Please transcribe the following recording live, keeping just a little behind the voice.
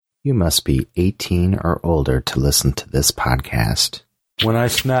You must be 18 or older to listen to this podcast. When I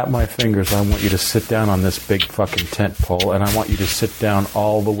snap my fingers, I want you to sit down on this big fucking tent pole, and I want you to sit down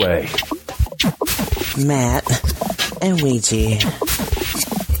all the way. Matt and Ouija.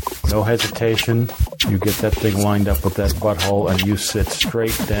 No hesitation. You get that thing lined up with that butthole, and you sit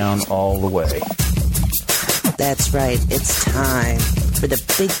straight down all the way. That's right. It's time for the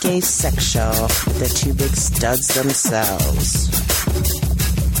Big Gay Sex Show with the two big studs themselves.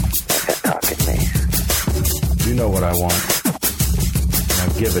 Talking to me. You know what I want. Now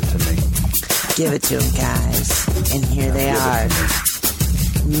give it to me. Give it to them, guys. And here they are.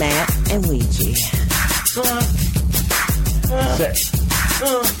 Matt and Ouija. Sit.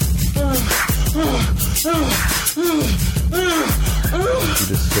 You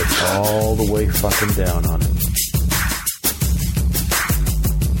just sit all the way fucking down on it.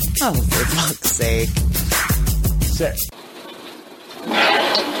 Oh, for fuck's sake. Sit.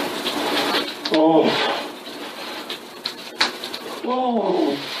 Oh.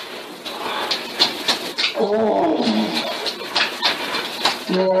 Oh. Oh.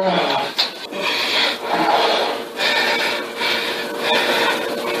 Yeah.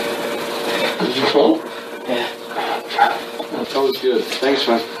 Did you fall? Yeah. That was good. Thanks,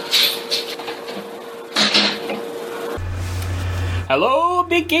 man. Hello,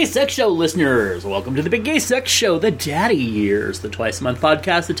 Big Gay Sex Show listeners. Welcome to the Big Gay Sex Show, the Daddy Years, the twice-a-month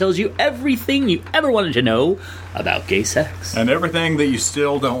podcast that tells you everything you ever wanted to know about gay sex. And everything that you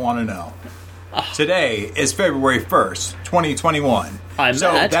still don't want to know. Today is February 1st, 2021. I'm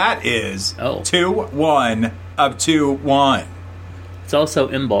so Matt. That is Oh. 2-1 of 2-1. It's also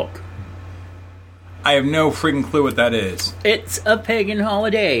in bulk. I have no freaking clue what that is. It's a pagan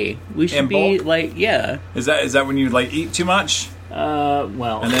holiday. We should In be bulk? like, yeah. Is that when you like eat too much?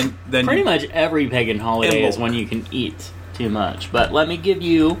 Well, And then pretty you- much every pagan holiday In is bulk. when you can eat too much. But let me give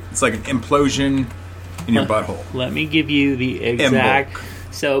you It's like an implosion in your butthole. Let me give you the exact. bulk.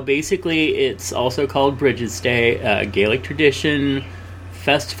 So basically, it's also called Bridget's Day, Gaelic tradition,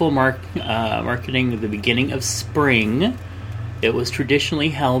 festival marketing the beginning of spring. It was traditionally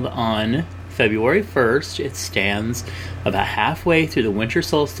held on February 1st. It stands about halfway through the winter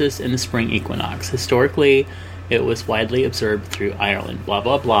solstice and the spring equinox. Historically, it was widely observed through Ireland. Blah,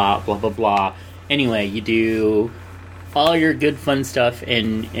 blah, blah, blah, blah, blah. Anyway, you do all your good fun stuff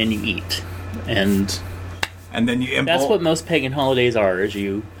and you eat. And And then you that's what most pagan holidays are, is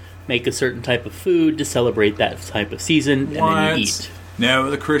you make a certain type of food to celebrate that type of season, and then you eat. No,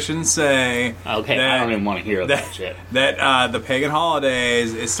 the Christians say... Okay, that, I don't even want to hear that shit. That the pagan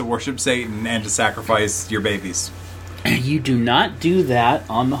holidays is to worship Satan and to sacrifice your babies. You do not do that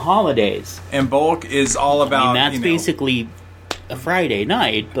on the holidays. And bulk is all about... I mean, that's basically a Friday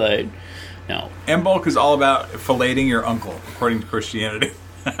night, but no. And bulk is all about filleting your uncle, according to Christianity.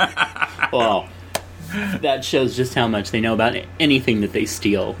 Well, that shows just how much they know about anything that they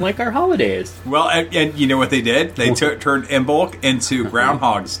steal, like our holidays. Well, and you know what they did? They turned Imbolc into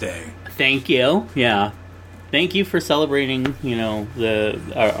Groundhog's Day. Thank you. Yeah. Thank you for celebrating,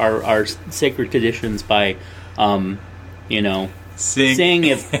 our sacred traditions by, saying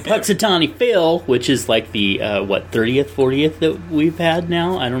if Puxatawny Phil, which is like the, 30th, 40th that we've had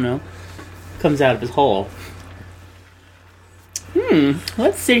now? I don't know. Comes out of his hole.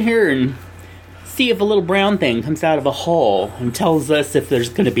 Let's sit here and see if a little brown thing comes out of a hole and tells us if there's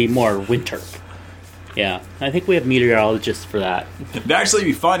going to be more winter. Yeah, I think we have meteorologists for that. It'd actually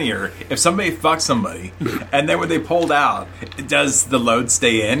be funnier if somebody fucks somebody, and then when they pulled out, does the load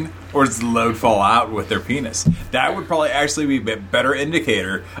stay in, or does the load fall out with their penis? That would probably actually be a better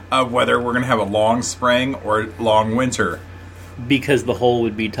indicator of whether we're going to have a long spring or long winter. Because the hole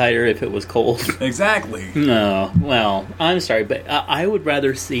would be tighter if it was cold. Exactly. No, well, I'm sorry, but I would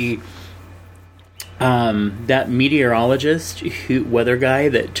rather see that meteorologist, weather guy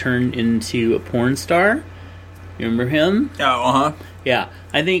that turned into a porn star. You remember him? Oh, uh-huh. Yeah,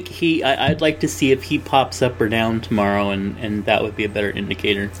 I think I'd like to see if he pops up or down tomorrow, and that would be a better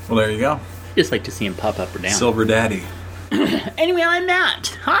indicator. Well, there you go. I'd just like to see him pop up or down. Silver Daddy. Anyway, I'm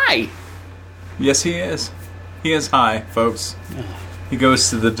Matt. Hi. Yes, he is. He is high, folks. He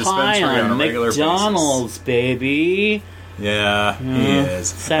goes to the dispensary Hi, on a I'm regular McDonald's, baby. basis. Yeah, he is.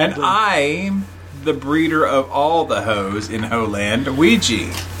 Sadly. And I'm the breeder of all the hoes in Holand,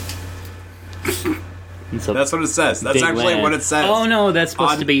 Ouija. So That's what it says. That's big actually land. what it says. Oh, no, that's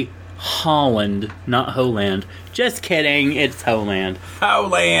supposed to be Holland, not Holand. Just kidding, it's Holand.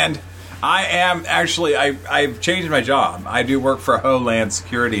 Holand. I am actually, I've changed my job. I do work for Holand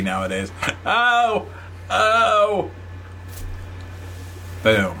Security nowadays. Oh!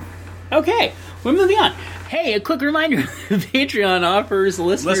 Boom. Okay, we're moving on. Hey, a quick reminder: Patreon offers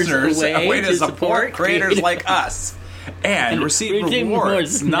listeners a way to support creators like us. And receive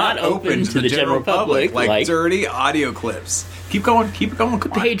rewards not open to the general public, like dirty audio clips. Keep going.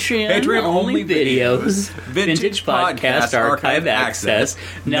 Patreon only videos, vintage podcast archive access,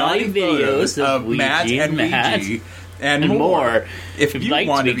 naughty videos of Matt and Ouija, and more. If you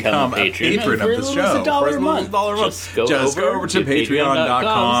want to become a patron of the show, for as little as $1 a month, just go over to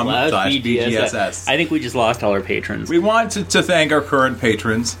patreon.com/BGSS. I think we just lost all our patrons. We want to thank our current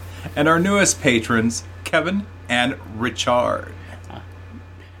patrons and our newest patrons, Kevin and Richard.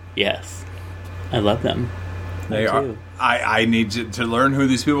 Yes. I love them. They are. I need to learn who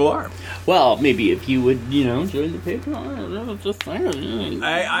these people are. Well, maybe if you would, join the Patreon. Just saying.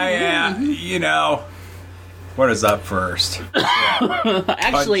 What is up first?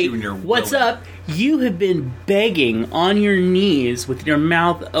 Actually, what's up? You have been begging on your knees with your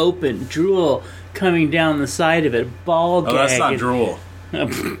mouth open, drool coming down the side of it, ball gag. Oh, that's not drool.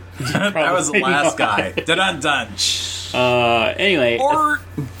 That was the last guy. Dun-dun-dun. Anyway,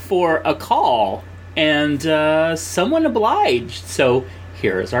 for a call, and someone obliged. So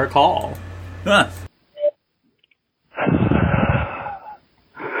here's our call. Huh.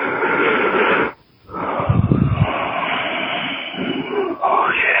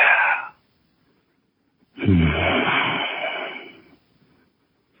 Oh, yeah.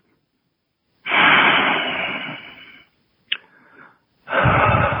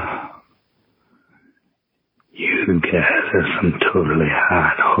 You guys are some totally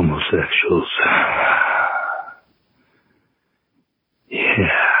hot homosexuals. Yeah.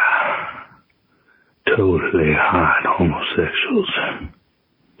 Totally hot homosexuals.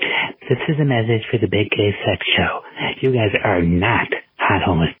 This is a message for the Big Gay Sex Show. You guys are not hot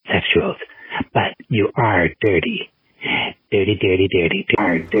homosexuals, but you are dirty. Dirty, dirty, dirty.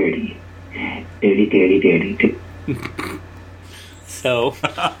 Are dirty. Dirty, dirty, dirty. So,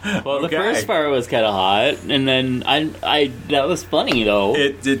 well, the first part was kind of hot, and then I that was funny though.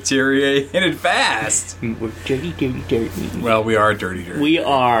 It deteriorated fast. We're dirty, dirty, dirty. Well, we are dirty, dirty. We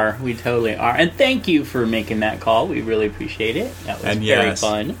are. We totally are. And thank you for making that call. We really appreciate it. That was very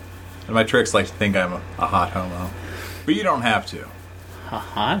fun. And my tricks like to think I'm a hot homo, but you don't have to. A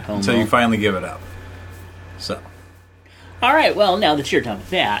hot homo. Until you finally give it up. So. All right, well, now that you're done with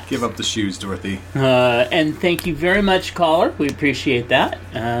that... Give up the shoes, Dorothy. And thank you very much, caller. We appreciate that.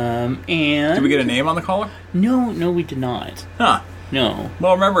 And... Did we get a name on the caller? No, we did not. Huh. No.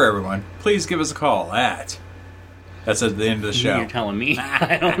 Well, remember, everyone, please give us a call at... That's at the end of the show. You're telling me.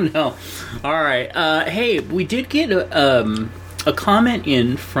 I don't know. All right. Hey, we did get a comment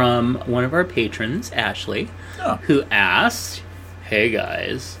in from one of our patrons, Ashley, who asked, "Hey,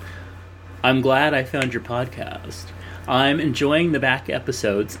 guys, I'm glad I found your podcast. I'm enjoying the back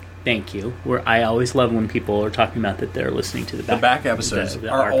episodes. Thank you." I always love when people are talking about that they're listening to the back episodes. The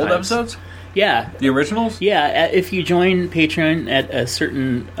Our old episodes? Yeah. The originals? Yeah. If you join Patreon at a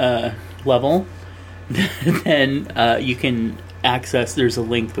certain level, then you can access. There's a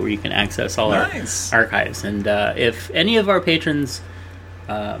link where you can access all our archives. And if any of our patrons...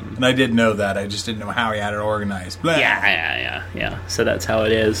 and I did know that. I just didn't know how he had it organized. Blah. Yeah. So that's how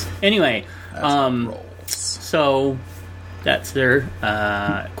it is. Anyway, so... That's their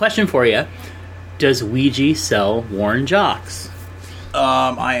question for you. Does Ouija sell worn jocks?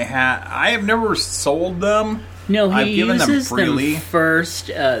 I have never sold them. No, he I've given uses them freely. First,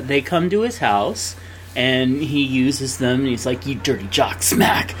 they come to his house, and he uses them, and he's like, "You dirty jock,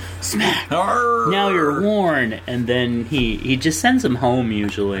 smack, smack. Arr. Now you're worn." And then he just sends them home,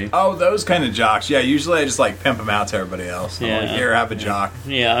 usually. Oh, those kind of jocks. Yeah, usually I just pimp them out to everybody else. I'm like, here, have a jock.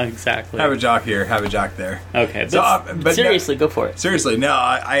 Yeah, exactly. Have a jock here, have a jock there. Okay, but seriously, go for it. Seriously, no,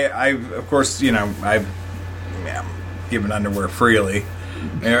 I of course, I've given underwear freely.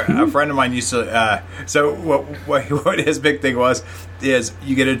 A friend of mine used to. So what his big thing was is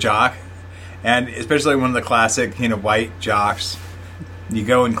you get a jock, and especially one of the classic white jocks, you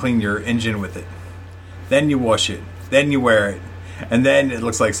go and clean your engine with it. Then you wash it. Then you wear it, and then it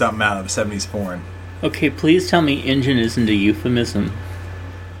looks like something out of a '70s porn. Okay, please tell me engine isn't a euphemism.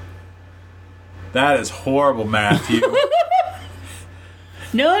 That is horrible, Matthew.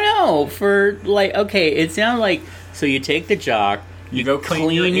 No. It sounded like so you take the jock. You go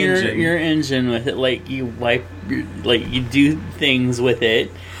clean your engine with it, like you wipe, you do things with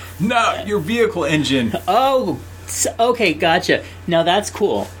it. No, your vehicle engine. Oh, okay, gotcha. Now that's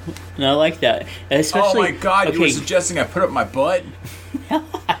cool. I like that. Especially, oh my God, you were suggesting I put up my butt?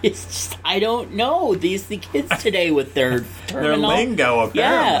 I It's just, I don't know. The kids today with their terminal. Their lingo, apparently.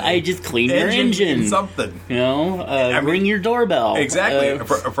 Yeah, I just clean your engine. Something. You know, ring your doorbell. Exactly.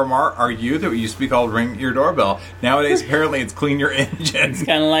 From our youth, it used to be called ring your doorbell. Nowadays, apparently, it's clean your engine. It's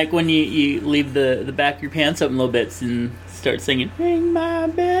kind of like when you leave the back of your pants open a little bit and start singing, ring my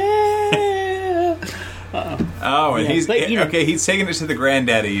bell. He's he's taking it to the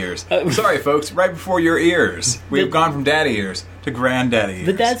granddaddy years. Sorry, folks, right before your ears. We've gone from daddy ears to granddaddy ears.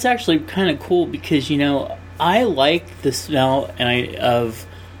 But that's actually kind of cool because, you know, I like the smell of,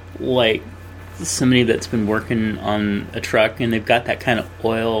 like, somebody that's been working on a truck and they've got that kind of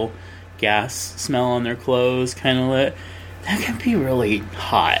oil, gas smell on their clothes, kind of that can be really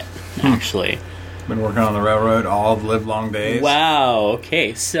hot, actually. Been working on the railroad all the live long days. Wow,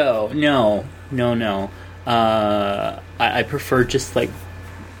 okay, so, no. I prefer just like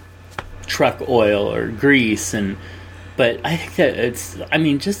truck oil or grease, but I think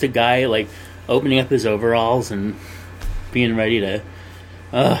that just a guy like opening up his overalls and being ready to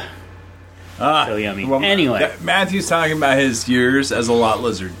so yummy. Well, anyway, Matthew's talking about his years as a lot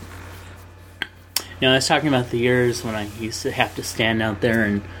lizard. I was talking about the years when I used to have to stand out there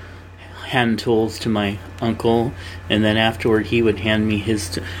and hand tools to my uncle, and then afterward he would hand me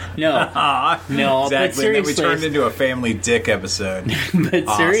his no, exactly. But seriously, and then we turned into a family dick episode. But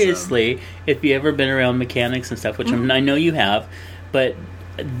awesome. Seriously, if you ever been around mechanics and stuff, which I know you have, but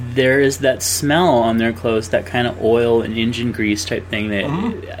there is that smell on their clothes, that kind of oil and engine grease type thing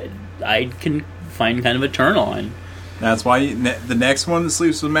that I can find kind of a turn on. That's why the next one that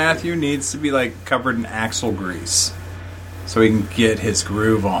sleeps with Matthew needs to be like covered in axle grease, so he can get his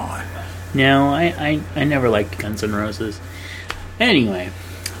groove on. No, I never liked Guns N' Roses. Anyway,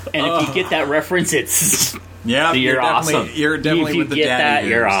 and if you get that reference, it's you're awesome. You're definitely with the daddy. If you get that,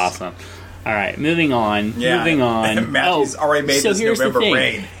 you're awesome. All right, moving on. Matthew's already made this November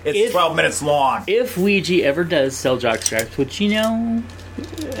rain. It's 12 minutes long. If Ouija ever does sell jock straps, which it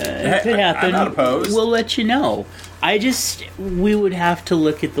could happen, I'm not opposed. We'll let you know. We would have to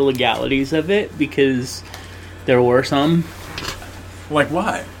look at the legalities of it because there were some. Like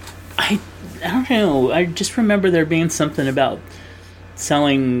what? I don't know. I just remember there being something about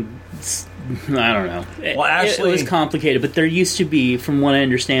selling. I don't know. Well, actually, it was complicated, but there used to be, from what I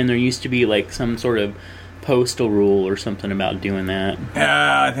understand, like some sort of postal rule or something about doing that.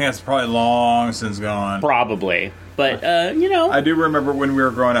 Yeah, I think that's probably long since gone. Probably, but I do remember when we were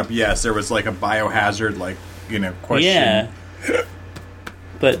growing up. Yes, there was like a biohazard, question. Yeah.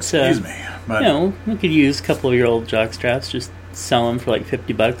 But excuse me. But, we could use a couple of your old jock straps. Just sell them for like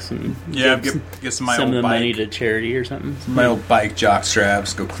 $50 and get some of my of the bike. money to charity or something. My old bike jock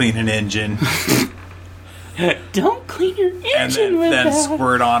straps. Go clean an engine. Don't clean your engine and then, with then that.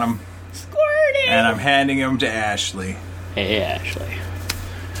 Squirt on them. Squirting. And I'm handing them to Ashley. Hey, Ashley.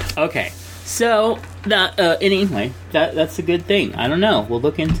 Okay, so that anyway, that's a good thing. I don't know. We'll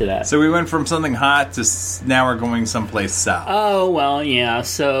look into that. So we went from something hot to now we're going someplace south. Oh well, yeah.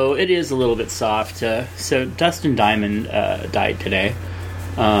 So it is a little bit soft. So Dustin Diamond died today.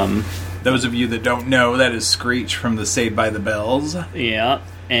 Those of you that don't know, that is Screech from the Saved by the Bells. Yeah,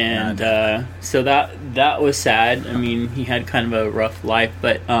 and so that was sad. I mean, he had kind of a rough life,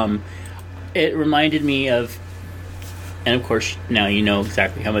 but it reminded me of. And of course, now you know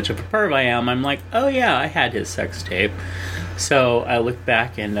exactly how much of a perv I am. I'm like, oh yeah, I had his sex tape. So I looked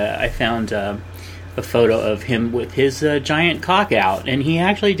back and I found a photo of him with his giant cock out. And he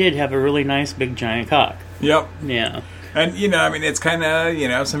actually did have a really nice big giant cock. Yep. Yeah. And, it's kind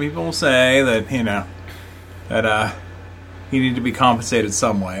of, some people will say that, that he needed to be compensated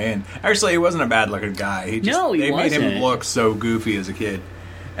some way. And actually, he wasn't a bad-looking guy. They wasn't. made him look so goofy as a kid.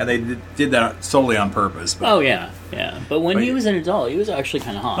 And they did that solely on purpose. But, yeah. But when he was an adult, he was actually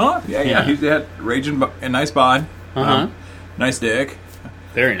kind of hot. Oh, yeah. He had a nice bod. Nice dick.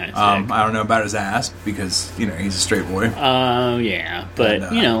 Very nice dick. I don't know about his ass because, he's a straight boy. Yeah.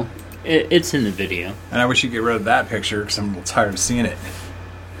 But, it's in the video. And I wish you'd get rid of that picture because I'm a little tired of seeing it.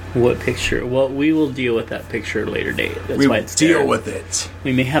 What picture? Well, we will deal with that picture at a later date. That's why it's deal there. with it.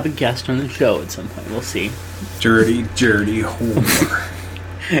 We may have a guest on the show at some point. We'll see. Dirty whore.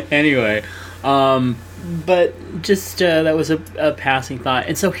 Anyway, but just that was a passing thought,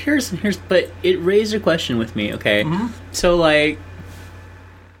 and so here's but it raised a question with me. Okay, so like,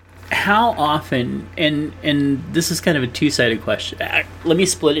 how often? And this is kind of a two-sided question. Let me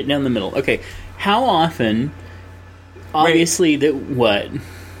split it down the middle. Okay, how often? Obviously, what? You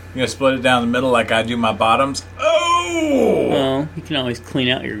gonna split it down the middle like I do my bottoms? Oh! Well, you can always clean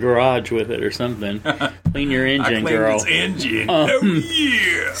out your garage with it or something. Clean your engine, girl. This engine. Oh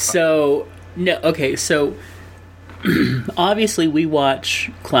yeah. So no, okay. So obviously we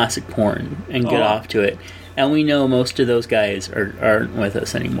watch classic porn and get off to it, and we know most of those guys aren't with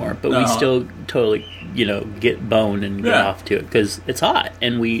us anymore, but we still totally, get boned and get off to it because it's hot,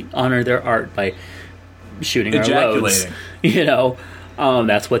 and we honor their art by shooting our loads.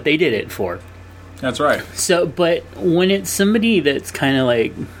 That's what they did it for. That's right. So, but when it's somebody that's kind of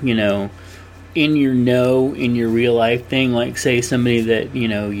like, in your real life thing, like say somebody that, you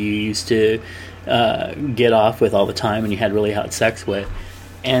used to get off with all the time and you had really hot sex with,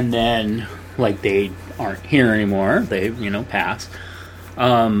 and then, like, they aren't here anymore, they, pass.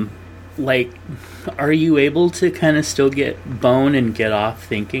 Are you able to kind of still get bone and get off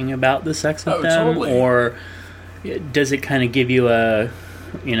thinking about the sex with them? Totally. Or does it kind of give you a,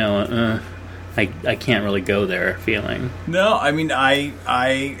 I can't really go there feeling? No, I mean, I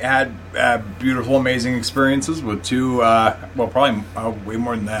had beautiful, amazing experiences with two, probably way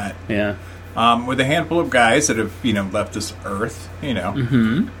more than that. Yeah. With a handful of guys that have, left this earth,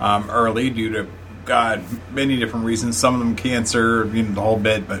 early due to, God, many different reasons. Some of them cancer, the whole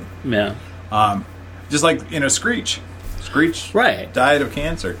bit, but yeah. Just like, Screech. Screech died of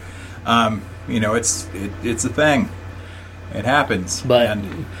cancer. It's a thing. It happens. But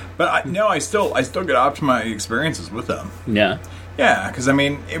I still get off to my experiences with them. Yeah. Yeah, because,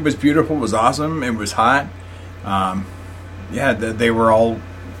 it was beautiful, it was awesome, it was hot. They were all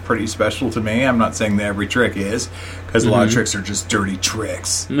pretty special to me. I'm not saying that every trick is, because a lot of tricks are just dirty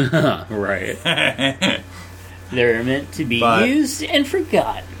tricks. Right. They're meant to be used and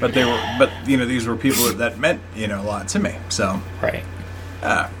forgotten. But these were people that meant, a lot to me. So right.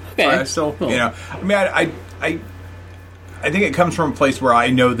 Okay. I still, cool. I think it comes from a place where I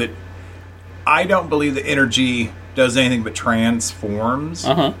know that I don't believe that energy does anything but transforms.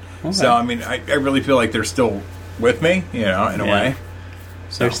 Okay. So I really feel like they're still with me, in a way.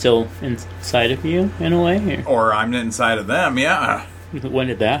 So they're still inside of you in a way, or I'm inside of them. Yeah. When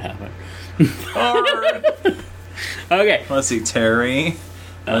did that happen? Okay. Let's see, Terry.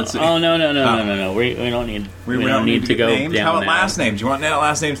 Let's see. Oh no. We don't need. We don't need to go names. down. How about now. last names? You want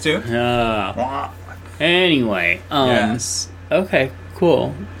last names too? Anyway. Yes. Okay.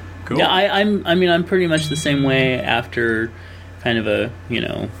 Cool. Cool. Yeah. I'm pretty much the same way after kind of a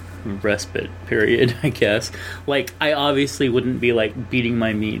respite period, I guess. Like, I obviously wouldn't be like beating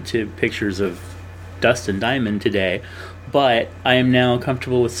my meat to pictures of Dustin Diamond today, but I am now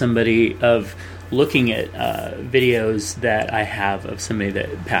comfortable with somebody of looking at videos that I have of somebody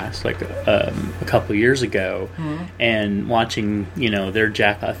that passed like a couple years ago, and watching their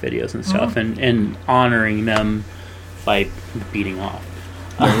jack off videos and stuff, and honoring them by beating off.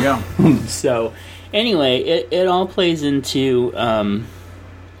 There you go. So anyway, it all plays into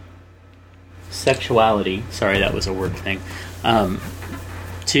sexuality. Sorry, that was a word thing.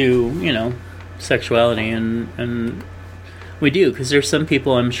 To sexuality and we do, because there's some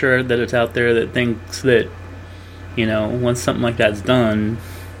people, I'm sure, that it's out there that thinks that once something like that's done,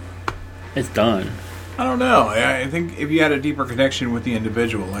 it's done. I don't know. I think if you had a deeper connection with the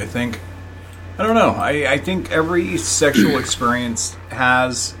individual, I don't know. I think every sexual experience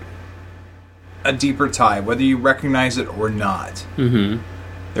has a deeper tie, whether you recognize it or not. Mm-hmm.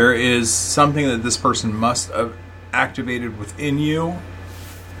 There is something that this person must have activated within you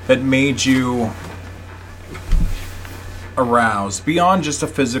that made you aroused beyond just a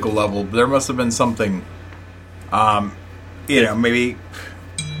physical level. There must have been something, maybe,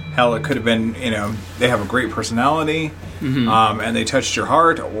 hell, it could have been, they have a great personality, and they touched your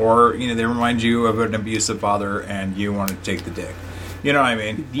heart, or, they remind you of an abusive father and you want to take the dick. You know what I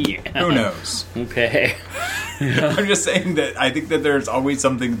mean? Yeah. Who knows? Okay. I'm just saying that I think that there's always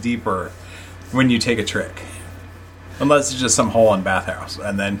something deeper when you take a trick. Unless it's just some hole in bathhouse,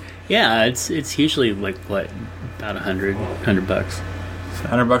 and then... Yeah, it's usually like, what, about $100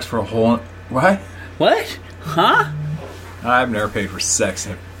 $100 for a hole in... What? What? Huh? I've never paid for sex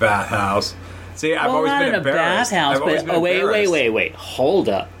in a bathhouse. See, I've always not been in a embarrassed. bathhouse, but wait. Hold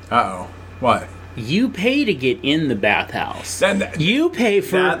up. Uh-oh. What? You pay to get in the bathhouse. You pay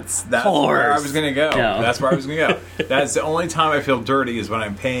for that's where I was going to go. No. That's where I was going to go. That's the only time I feel dirty is when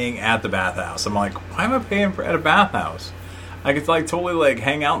I'm paying at the bathhouse. I'm like, why am I paying at a bathhouse? I could totally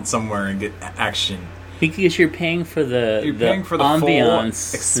hang out somewhere and get action. Because you're paying for the ambiance, full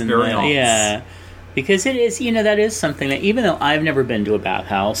experience. Yeah. Because it is, that is something that, even though I've never been to a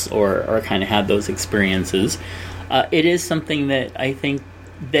bathhouse or kind of had those experiences, it is something that I think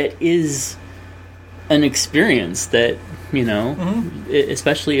that is an experience that,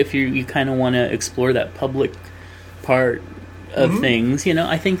 especially if you kind of want to explore that public part of things,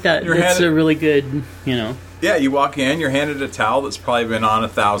 I think that it's a really good, Yeah, you walk in, you're handed a towel that's probably been on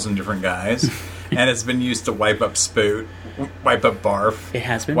 1,000 different guys, and it's been used to wipe up spoot, wipe up barf. It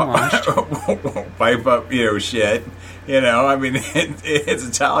has been washed. Wipe up, shit. I mean, it's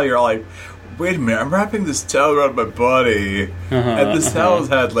a towel. You're like, wait a minute, I'm wrapping this towel around my body, and this towel's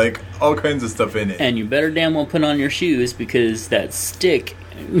had like all kinds of stuff in it. And you better damn well put on your shoes because that sticky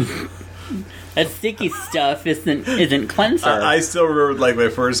stuff isn't cleanser. I still remember like my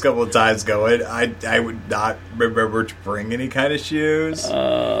first couple of times going. I would not remember to bring any kind of shoes, and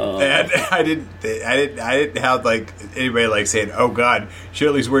I didn't have like anybody like saying, "Oh God, you should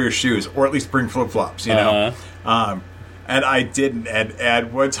at least wear your shoes or at least bring flip flops," And I didn't.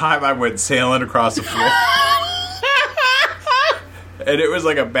 And one time I went sailing across the floor. And it was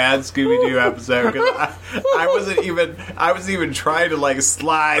like a bad Scooby-Doo episode because I wasn't even trying to like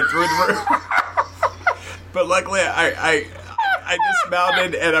slide through the room. But luckily I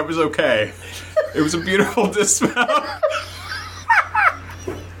dismounted and I was okay. It was a beautiful dismount.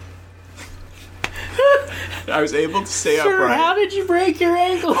 I was able to stay upright. How did you break your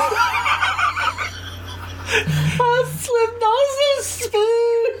ankle? I slipped on some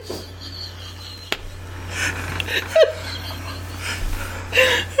spoon.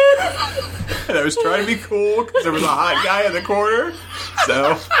 And I was trying to be cool because there was a hot guy in the corner.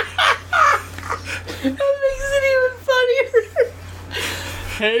 So that makes it even funnier.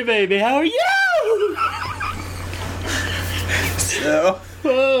 Hey, baby, how are you? So,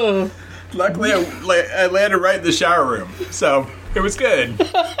 luckily I landed right in the shower room, so it was good.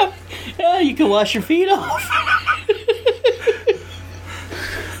 Yeah, you can wash your feet off.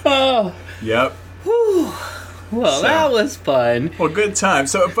 Oh. Yep. Whew. Well, that was fun. Well, good time.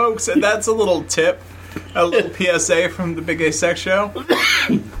 So, folks, that's a little tip, a little PSA from the Big Gay Sex Show.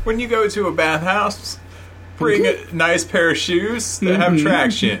 When you go to a bathhouse, bring a nice pair of shoes that have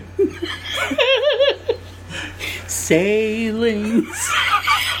traction. Sailings.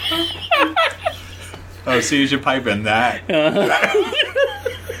 Oh, so you should pipe in that.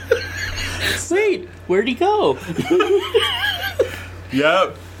 Wait, where'd he go?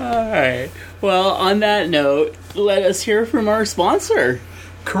 Yep. Alright. Well, on that note, let us hear from our sponsor.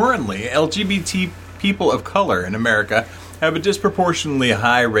 Currently, LGBT people of color in America have a disproportionately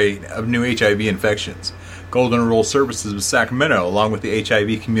high rate of new HIV infections. Golden Rule Services of Sacramento, along with the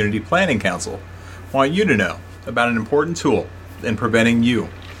HIV Community Planning Council, want you to know about an important tool in preventing you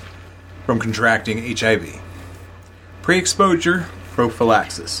from contracting HIV. Pre-exposure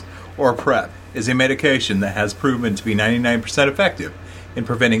prophylaxis, or PrEP, is a medication that has proven to be 99% effective in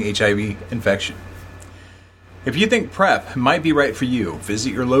preventing HIV infection. If you think PrEP might be right for you,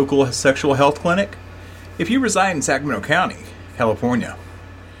 visit your local sexual health clinic. If you reside in Sacramento County, California,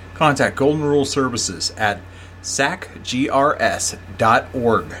 contact Golden Rule Services at sacgrs.org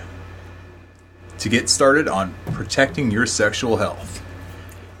to get started on protecting your sexual health.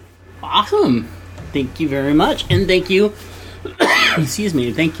 Awesome. Thank you very much. And thank you, excuse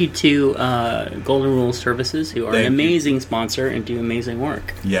me, thank you to Golden Rule Services, who are an amazing sponsor and do amazing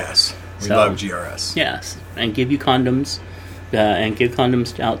work. Yes. We love GRS. Yes. And give you condoms, and give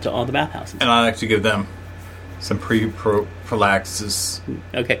condoms out to all the bathhouses. And I like to give them some prophylaxis.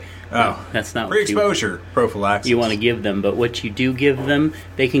 Okay. Oh. That's not pre-exposure prophylaxis. You want to give them, but what you do give them,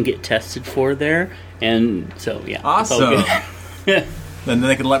 they can get tested for there. And so, yeah. Awesome. Then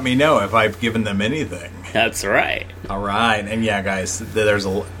they can let me know if I've given them anything. That's right. All right. And yeah, guys, there's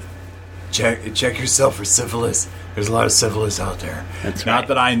a... Check yourself for syphilis. There's a lot of syphilis out there. That's Not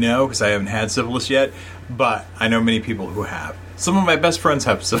that I know, because I haven't had syphilis yet, but I know many people who have. Some of my best friends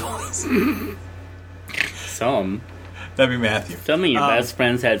have syphilis. Some. That'd be Matthew. Some of your best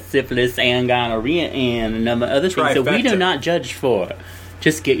friends had syphilis and gonorrhea and a number of other things that we do not judge for.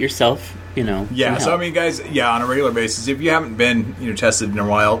 Just get yourself, Yeah, so I mean, guys, on a regular basis, if you haven't been, tested in a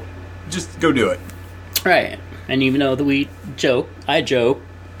while, just go do it. Right. And even though I joke,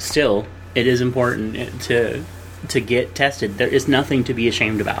 still, it is important to get tested. There is nothing to be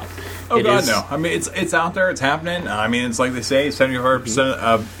ashamed about. Oh, God, no. I mean, it's out there. It's happening. I mean, it's like they say, 75%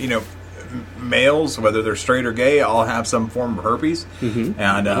 of, males, whether they're straight or gay, all have some form of herpes. Mm-hmm.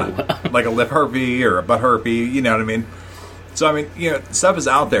 And, like a lip herpes or a butt herpes, you know what I mean? So, I mean, stuff is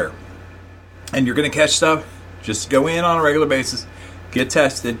out there. And you're going to catch stuff. Just go in on a regular basis. Get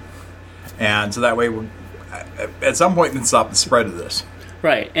tested. And so that way, at some point, we can stop the spread of this.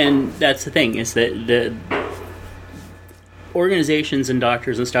 Right. And that's the thing, is that the organizations and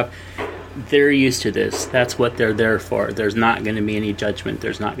doctors and stuff, they're used to this. That's what they're there for. There's not going to be any judgment.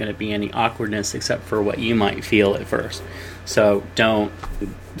 There's not going to be any awkwardness except for what you might feel at first. So don't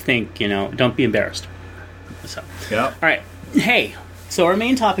think, don't be embarrassed. So, yeah. All right. Hey, so our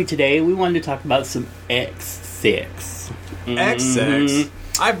main topic today, we wanted to talk about some X6. X6?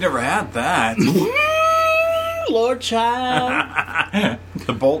 I've never had that. Lord child.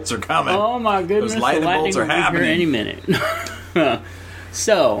 The bolts are coming. Oh my goodness, Those lightning bolts are will be here happening. any minute.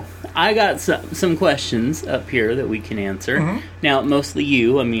 So, I got some questions up here that we can answer. Mm-hmm. Now, mostly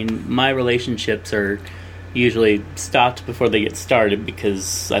you. I mean, my relationships are usually stopped before they get started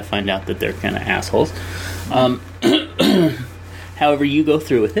because I find out that they're kind of assholes. However, you go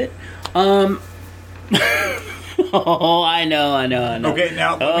through with it. Oh, I know. Okay,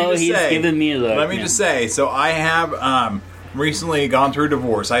 now let me just he's say. giving me a look. Let me now. just say. So I have recently gone through a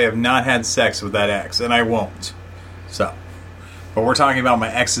divorce. I have not had sex with that ex, and I won't. So, but we're talking about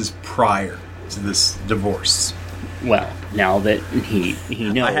my exes prior to this divorce. Well, now that he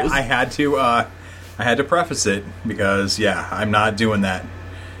knows, I had to preface it because I'm not doing that.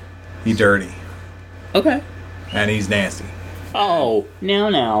 He's dirty okay. and he's nasty. Oh,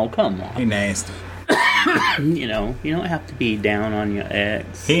 now, come on. He nasty. You know, you don't have to be down on your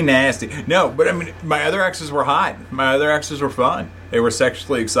ex. He nasty. No, but I mean, my other exes were hot. My other exes were fun. They were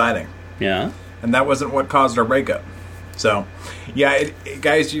sexually exciting. Yeah. And that wasn't what caused our breakup. So, guys,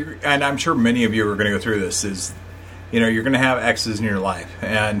 and I'm sure many of you are going to go through this, is, you're going to have exes in your life.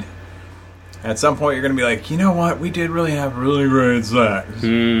 And at some point, you're going to be like, you know what? We did really have really great sex.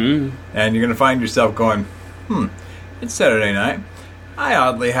 Mm-hmm. And you're going to find yourself going, it's Saturday night. I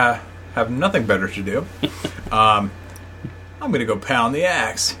oddly have nothing better to do. I'm going to go pound the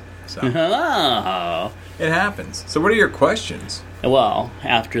axe. So, Oh. it happens. So what are your questions? Well,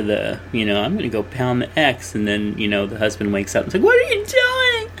 after the, I'm going to go pound the ex, and then, the husband wakes up and says, what are you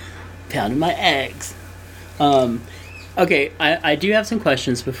doing? Pounding my ex. Okay, I do have some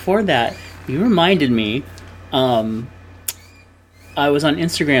questions. Before that, you reminded me, I was on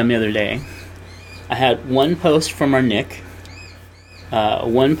Instagram the other day. I had one post from our Nick,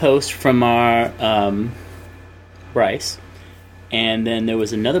 one post from our Bryce, and then there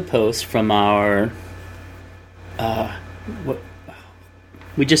was another post from our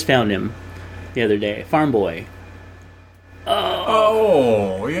we just found him the other day, Farm Boy.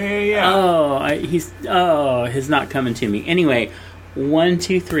 Oh, yeah. He's not coming to me. Anyway, 1,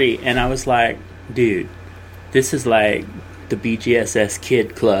 2, 3, and I was like, dude, this is like the BGSS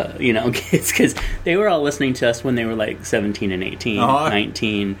kid club, kids, because they were all listening to us when they were like 17 and 18,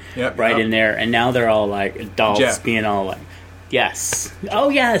 19, right in there, and now they're all like adults, Jeff. being all like, yes,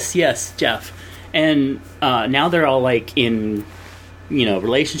 Jeff, and now they're all like in,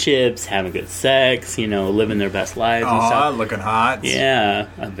 relationships, having good sex, living their best lives and stuff. Looking hot. Yeah,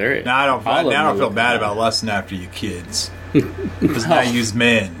 I'm very. Now I don't feel bad hot. about lusting after you kids. Because now you's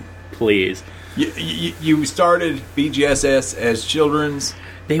men. Please. You started BGSS as children's.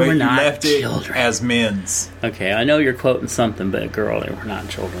 They but were not you left children. it as men's. Okay, I know you're quoting something, but girl, they were not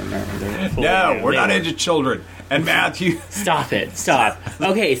children. No, we're not into children. And Matthew, Stop it! Stop.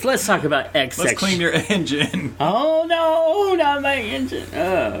 Okay, so let's talk about X. let's clean your engine. Oh no, not my engine.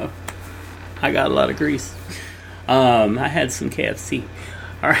 Oh, I got a lot of grease. I had some KFC.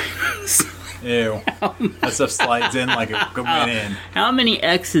 All right. Ew. That stuff slides in like it went in. How many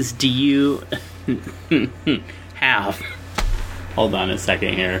X's do you have? Hold on a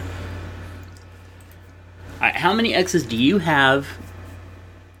second here. All right, how many X's do you have?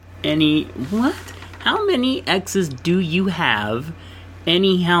 How many X's do you have?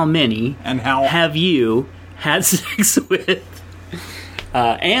 How many? And how have you had sex with?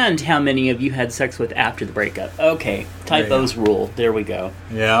 And how many of you had sex with after the breakup? Okay, typos rule. There we go.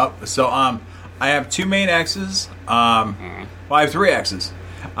 Yeah. So I have 2 main exes. Well, I have 3 exes.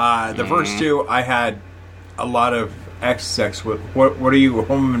 The first 2 I had a lot of sex with. What are you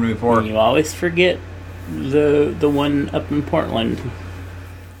homing me for? You always forget the one up in Portland.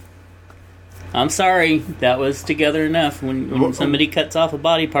 I'm sorry, that was together enough. When somebody cuts off a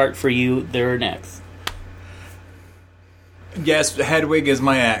body part for you, they're next. Yes, Hedwig is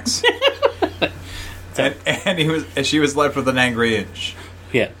my ex. and she was left with an angry itch.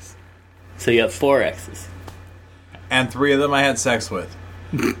 Yes. So you have 4 exes. And 3 of them I had sex with.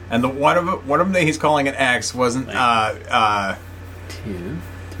 And the one of them that he's calling an ex wasn't 2,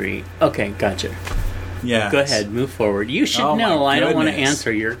 3. Okay, gotcha. Yeah. Go ahead, move forward. You should Oh, know. my I don't want to goodness.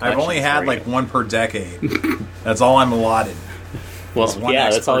 answer your questions. I've only had for like you. 1 per decade. That's all I'm allotted. Well, It's 1 yeah,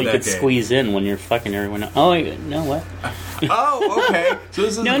 X that's all per you could decade. squeeze in when you're fucking everyone else. Oh, no, what? Oh, okay. So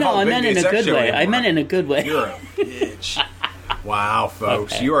this is No, I meant in a good way. I meant in a good way. You're a bitch. Wow,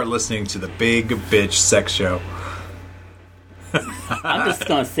 folks. Okay. You are listening to the Big Bitch Sex Show. I'm just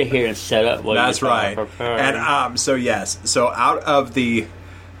going to sit here and shut up while That's you're right. prepared. And so yes. So out of the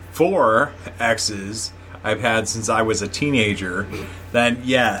 4 exes I've had since I was a teenager, then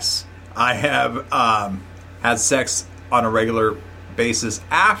yes, I have had sex on a regular basis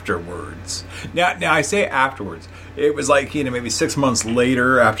afterwards. Now I say afterwards. It was like, maybe 6 months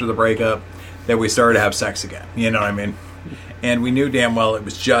later after the breakup that we started to have sex again. You know what I mean? And we knew damn well it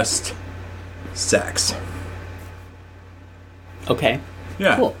was just sex. Okay.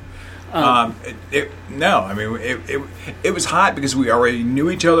 Yeah. Cool. It was hot because we already knew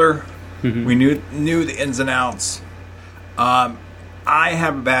each other. Mm-hmm. We knew the ins and outs. I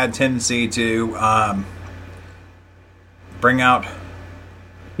have a bad tendency to bring out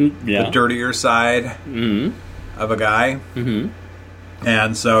the dirtier side of a guy. Mm-hmm.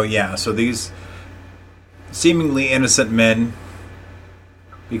 And so these seemingly innocent men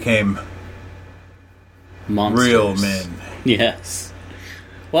became monsters. Real men. Yes.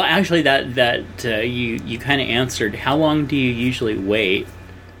 Well, actually, that you kind of answered. How long do you usually wait,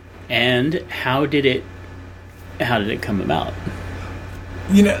 and how did it come about?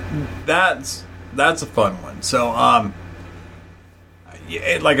 That's a fun one. So,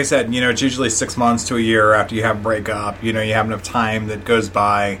 like I said, it's usually 6 months to a year after you have a breakup. You have enough time that goes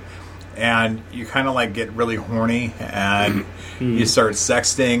by, and you kind of like get really horny, and you start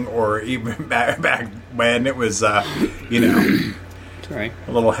sexting, or even back when it was, Right.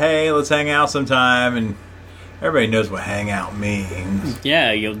 A little, hey, let's hang out sometime, and everybody knows what hang out means.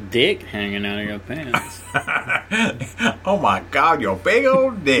 Yeah, your dick hanging out of your pants. Oh my God, your big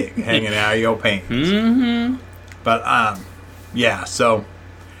old dick hanging out of your pants. Mm-hmm. But, so,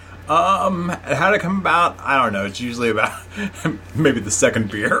 how did it come about? I don't know. It's usually about maybe the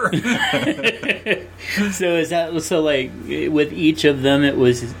second beer. So is that, so like, with each of them, it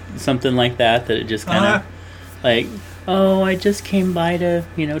was something like that it just kind of, like, oh, I just came by to,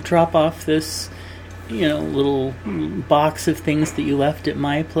 drop off this, little box of things that you left at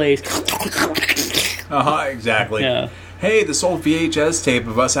my place. Exactly. Yeah. Hey, this old VHS tape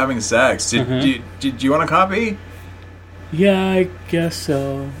of us having sex. Did you want a copy? Yeah, I guess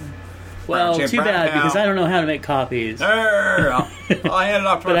so. Well, too bad, because I don't know how to make copies. I'll hand it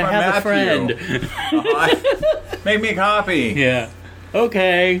off to but my I have Matthew. A friend. Make me a copy. Yeah.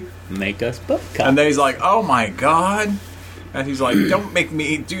 Okay. Make us both copies. And then he's like, oh my God. And he's like, don't make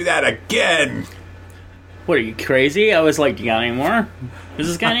me do that again. What, are you crazy? I was like, you got any more? This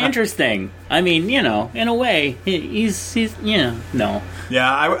is kind of interesting. I mean, in a way, he's no.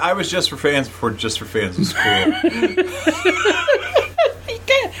 Yeah, I was Just for Fans before Just for Fans was cool.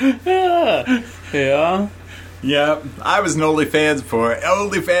 Yeah. Yeah, I was an OnlyFans before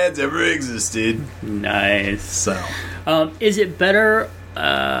OnlyFans ever existed. Nice. So, is it better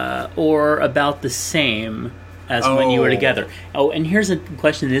or about the same as when you were together? Oh, and here's a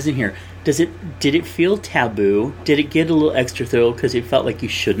question that isn't here. Did it feel taboo? Did it get a little extra thrill because it felt like you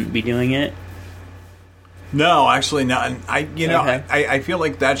shouldn't be doing it? No, actually not. I feel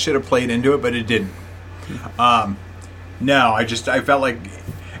like that should have played into it, but it didn't. No, I felt like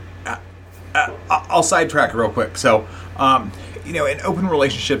I'll sidetrack it real quick. So, in open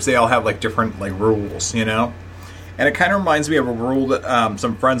relationships, they all have like different like rules, and it kind of reminds me of a rule that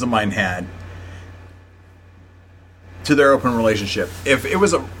some friends of mine had to their open relationship. If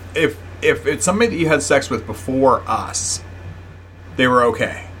it's somebody that you had sex with before us, they were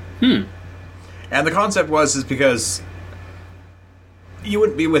okay. And the concept is because you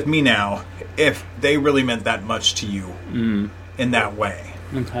wouldn't be with me now if they really meant that much to you in that way.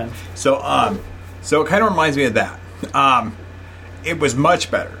 Okay. So it kind of reminds me of that. It was much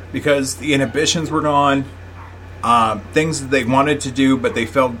better because the inhibitions were gone. Things that they wanted to do, but they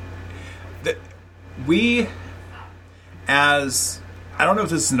felt that we, as I don't know if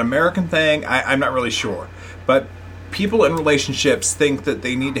this is an American thing. I'm not really sure, but people in relationships think that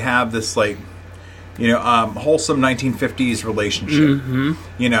they need to have this like, wholesome 1950s relationship.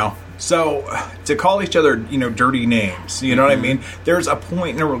 So to call each other, dirty names, you know what I mean? There's a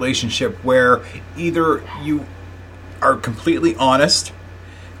point in a relationship where either you are completely honest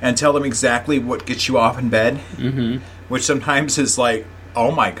and tell them exactly what gets you off in bed, which sometimes is like,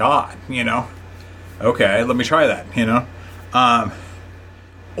 oh my God, okay, let me try that,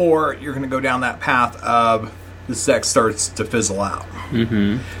 or you're going to go down that path of the sex starts to fizzle out.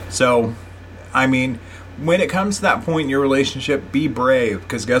 So, I mean, when it comes to that point in your relationship, be brave,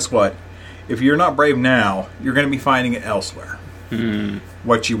 because guess what? If you're not brave now, you're going to be finding it elsewhere.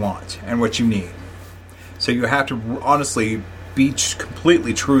 What you want and what you need. So you have to honestly be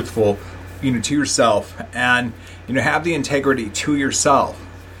completely truthful, to yourself, and have the integrity to yourself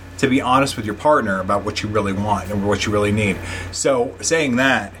to be honest with your partner about what you really want and what you really need. So saying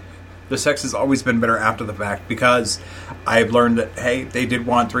that, the sex has always been better after the fact, because I've learned that, hey, they did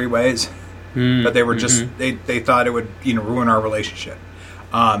want 3 ways, but they were just they thought it would ruin our relationship.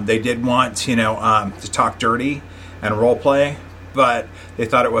 They did want to talk dirty and role play, but they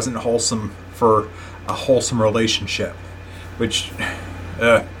thought it wasn't wholesome for a wholesome relationship. Which,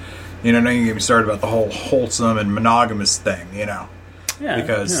 now you can get me started about the whole wholesome and monogamous thing, Yeah.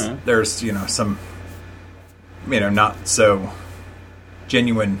 because there's, some, not so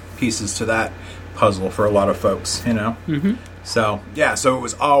genuine pieces to that puzzle for a lot of folks, Mm-hmm. So, yeah, so it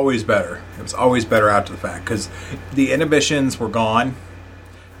was always better. It was always better after the fact, because the inhibitions were gone.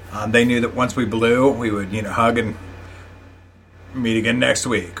 They knew that once we blew, we would, hug and meet again next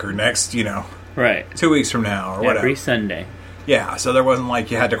week, or next, Right. 2 weeks from now, or whatever. Every Sunday. Yeah, so there wasn't like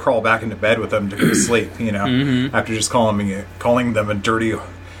you had to crawl back into bed with them to go to sleep, Mm-hmm. after just calling them a dirty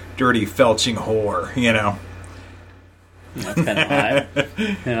felching whore, That's kind of hot.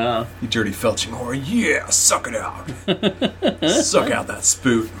 Yeah. You dirty felching whore, yeah, suck it out. Suck out that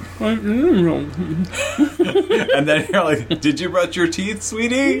spoot. And then you're like, did you brush your teeth,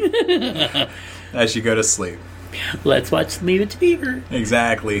 sweetie? As you go to sleep. Let's watch Leave It to Beaver.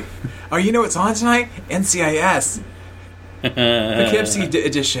 Exactly. Oh, you know what's on tonight? NCIS. Poughkeepsie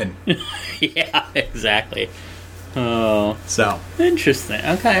edition. Yeah, exactly. Oh, So, interesting.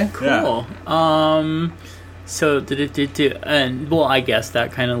 Okay, cool. So and well, I guess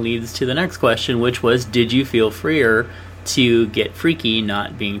that kind of leads to the next question, which was, did you feel freer to get freaky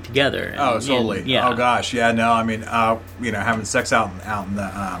not being together? oh, totally. Yeah. Oh gosh, yeah. No, I mean, having sex out in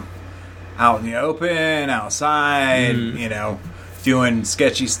the open, outside, doing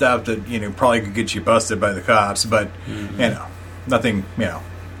sketchy stuff that probably could get you busted by the cops, but nothing,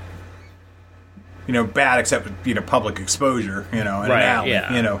 bad except public exposure, in an Right, alley,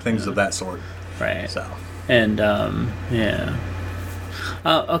 yeah. Things of that sort. Right. So. And yeah.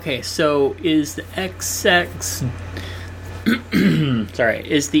 Okay, so is the XX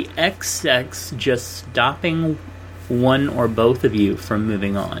is the XX just stopping one or both of you from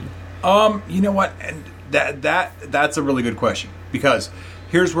moving on? You know what? And that's a really good question, because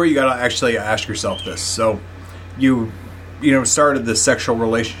here's where you got to actually ask yourself this. So you started this sexual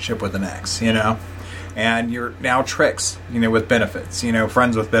relationship with an ex, and you're now tricks, with benefits,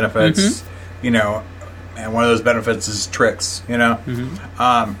 friends with benefits, and one of those benefits is tricks,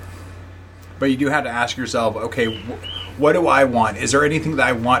 Mm-hmm. But you do have to ask yourself, okay, what do I want? Is there anything that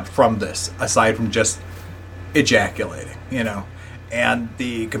I want from this aside from just ejaculating, and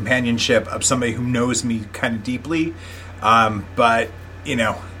the companionship of somebody who knows me kind of deeply, but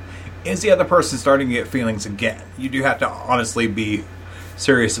is the other person starting to get feelings again? You do have to honestly be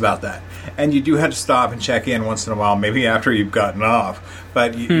serious about that, and you do have to stop and check in once in a while, maybe after you've gotten off,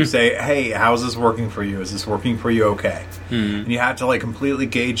 but you say, hey, how's this working for you? Is this working for you okay? And you have to completely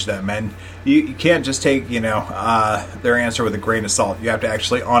gauge them, and you can't just take their answer with a grain of salt. You have to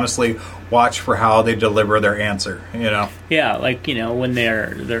actually honestly watch for how they deliver their answer. Yeah, when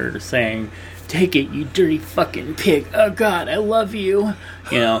they're saying, "Take it, you dirty fucking pig. Oh, God, I love you."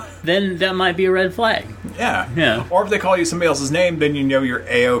 Then that might be a red flag. Yeah. Or if they call you somebody else's name, then you're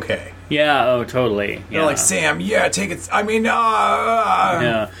A-okay. Yeah, oh, totally. They're like, Sam, yeah, take it. I mean,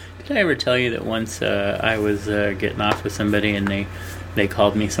 Yeah. Did I ever tell you that once I was getting off with somebody and they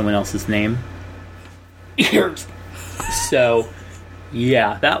called me someone else's name? So,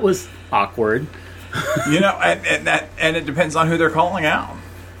 yeah, that was awkward. And it depends on who they're calling out.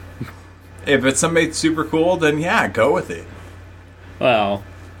 If it's somebody super cool, then yeah, go with it. Well,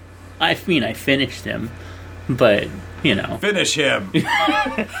 I finished him, but, Finish him.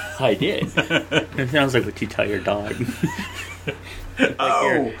 I did. It sounds like what you tell your dog. You're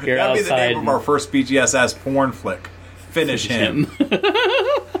outside that'd be the name of our first BGSS porn flick. Finish him.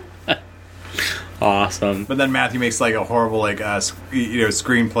 Awesome. But then Matthew makes a horrible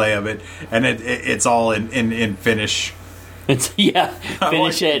screenplay of it, and it's all in Finnish.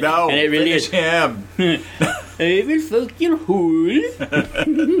 Finish it. No, and it really finish him. I will fuck your hole.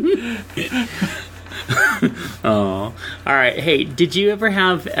 Oh, all right. Hey, did you ever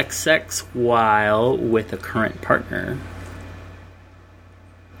have XX while with a current partner?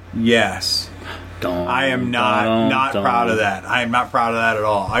 Yes. I am not proud of that. I am not proud of that at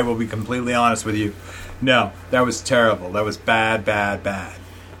all. I will be completely honest with you. No, that was terrible. That was bad.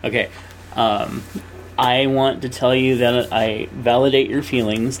 Okay. I want to tell you that I validate your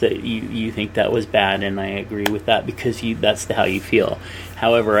feelings that you think that was bad, and I agree with that because that's how you feel.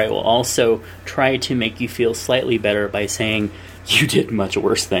 However, I will also try to make you feel slightly better by saying you did much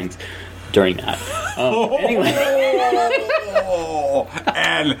worse things during that. Anyway.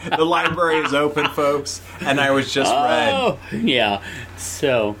 And the library is open, folks, and I was just read. Yeah.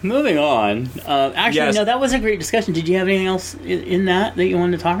 So, moving on. Actually, Yes. No, that was a great discussion. Did you have anything else in that you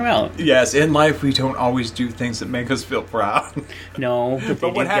wanted to talk about? Yes, in life we don't always do things that make us feel proud. No, but they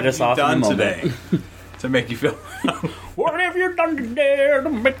But what did get have us you off in done the moment. today? to make you feel. What have you done today to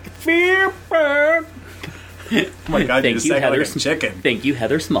make you feel bad? Oh my God, you Thank just you, sang like Heather. a chicken. Thank you,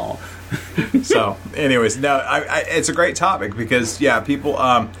 Heather Small. So, anyways, no, it's a great topic because, yeah, people,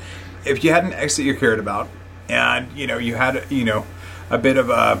 if you had an ex that you cared about and, you had, a bit of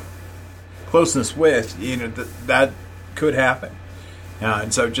a closeness with, that could happen.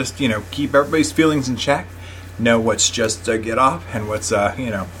 And so just, keep everybody's feelings in check. Know what's just a get off and what's,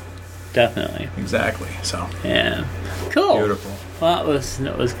 Definitely. Exactly. So, Yeah. Cool. beautiful. Well,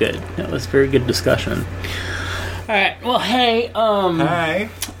 that was good. That was very good discussion. All right. Well, hey,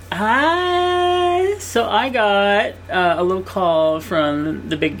 Hey. So I got a little call from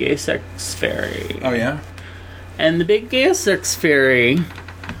the Big Gay Sex Fairy. Oh, yeah? And the Big Gay Sex Fairy,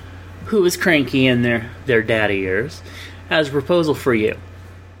 who is cranky in their daddy years, has a proposal for you.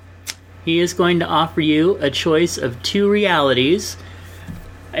 He is going to offer you a choice of 2 realities.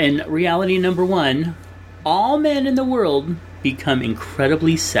 And reality number 1, all men in the world become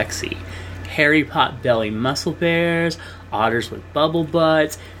incredibly sexy. Hairy pot belly muscle bears, otters with bubble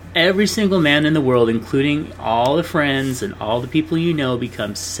butts. Every single man in the world, including all the friends and all the people you know,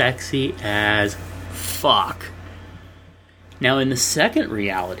 becomes sexy as fuck. Now, in the second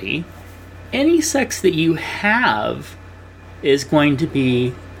reality, any sex that you have is going to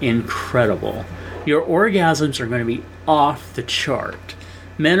be incredible. Your orgasms are going to be off the chart.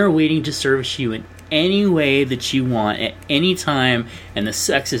 Men are waiting to service you in any way that you want at any time, and the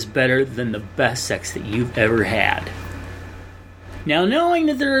sex is better than the best sex that you've ever had. Now, knowing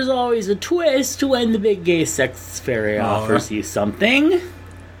that there is always a twist when the Big Gay Sex Fairy offers you something,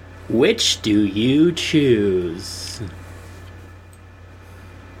 which do you choose?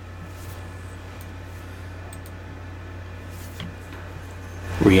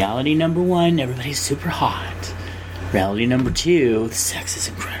 Reality number 1, everybody's super hot. Reality number 2, the sex is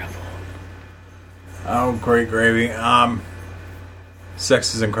incredible. Oh, great gravy.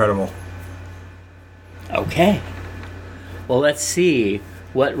 Sex is incredible. Okay. Well, let's see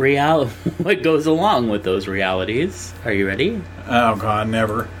what goes along with those realities. Are you ready? Oh, God,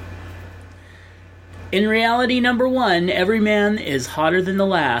 never. In reality number 1, every man is hotter than the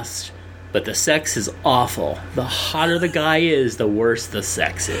last, but the sex is awful. The hotter the guy is, the worse the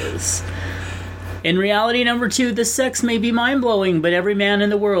sex is. In reality number 2, the sex may be mind-blowing, but every man in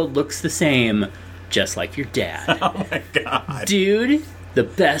the world looks the same, just like your dad. Oh, my God. Dude, the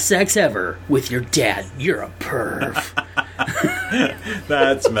best sex ever with your dad. You're a perv.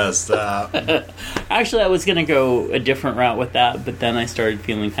 That's messed up. Actually, I was going to go a different route with that, but then I started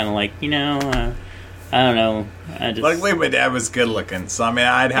feeling kind of like, I don't know. Luckily, my dad was good looking, so I mean,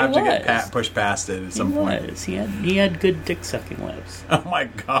 I'd have He to was. get pushed past it at some point. He had good dick sucking lips. Oh my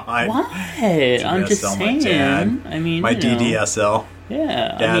God! What? I'm just DSL, saying. my dad. I mean, my you know. DDSL.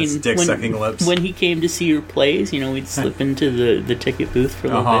 Yeah, Dad's dick sucking lips. When he came to see your plays, we'd slip into the ticket booth for a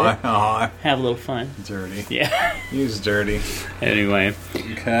little bit, have a little fun. Dirty. Yeah. He was dirty. Anyway.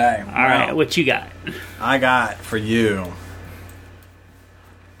 Okay. All right. What you got? I got for you.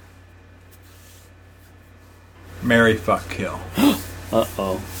 Marry, fuck, kill.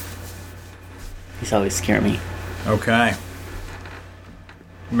 Uh-oh. These always scare me. Okay.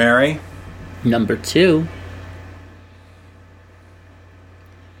 Marry. Number 2.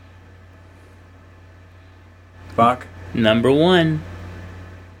 Fuck. Number 1.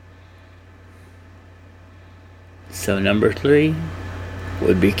 So number 3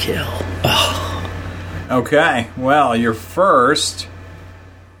 would be kill. Okay. Well, your first.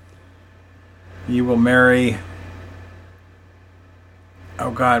 You will marry. Oh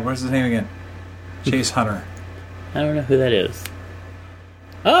God, what's his name again? Chase Hunter. I don't know who that is.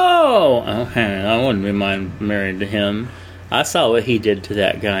 Oh, okay. I wouldn't be mind married to him. I saw what he did to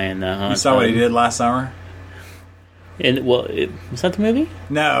that guy in the hot You saw what he did last summer? And was that the movie?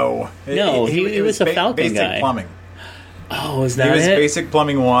 No. No, he was a Falcon basic guy. Plumbing. Oh, was that He was it? Basic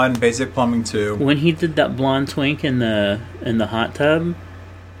Plumbing 1, Basic Plumbing 2. When he did that blonde twink in the hot tub,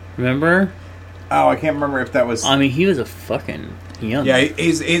 remember? Oh, I can't remember if that was. I mean, he was a fucking young. Yeah,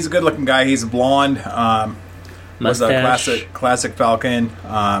 he's a good looking guy. He's blonde. Was a Mustache. classic Falcon.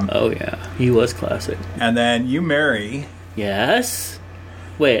 Oh yeah, he was classic. And then you marry. Yes.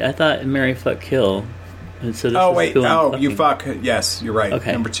 Wait, I thought marry, fuck, kill. And so this Oh is wait, who I'm you fucking. fuck. Yes, you're right.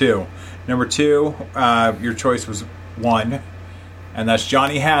 Okay. Number 2. Number 2. Your choice was 1, and that's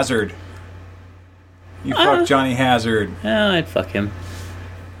Johnny Hazard. You fuck Johnny Hazard. Oh, I'd fuck him.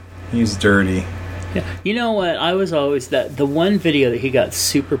 He's dirty. Yeah. You know what? I was always the one video that he got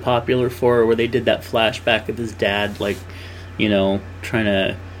super popular for, where they did that flashback of his dad, like, trying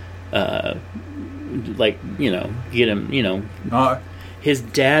to, get him, his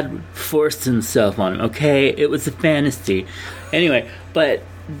dad forced himself on him. Okay, it was a fantasy. Anyway, but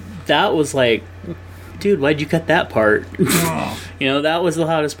that was like, dude, why'd you cut that part? You know, that was the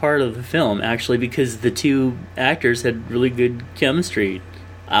hottest part of the film, actually, because the two actors had really good chemistry.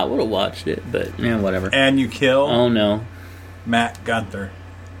 I would have watched it, but whatever. And you kill Oh no, Matt Gunther.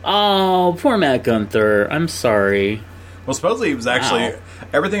 oh poor Matt Gunther. I'm sorry. Well, supposedly he was actually,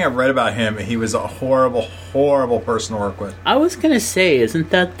 everything I've read about him, he was a horrible, horrible person to work with. I was gonna say, isn't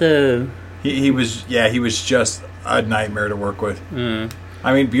that the? He was just a nightmare to work with.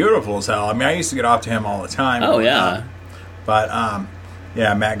 I mean, beautiful as hell. I mean, I used to get off to him all the time. Oh yeah. But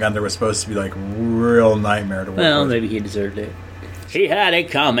yeah, Matt Gunther was supposed to be like real nightmare to work Well, with. maybe he deserved it. He had it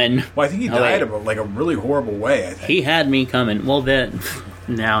coming. Well, I think he died of a really horrible way. I think He had me coming. Well, then,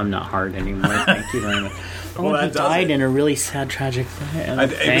 now I'm not hard anymore. Thank you very much. Oh, Well, that he does died it. in a really sad, tragic way.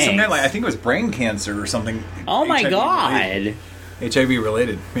 it was some kind of like, I think it was brain cancer or something. Oh my HIV god! HIV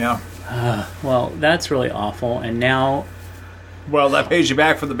related. Yeah. Well, that's really awful. And now, Well, that pays you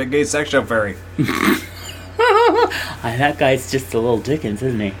back for the Big Gay Sex Show Fairy. that guy's just a little Dickens,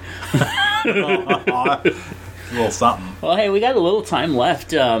 isn't he? A little something. Well, hey, we got a little time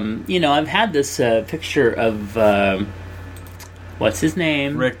left. I've had this picture of what's his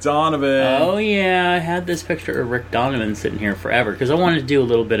name? Rick Donovan. Oh yeah, I had this picture of Rick Donovan sitting here forever because I wanted to do a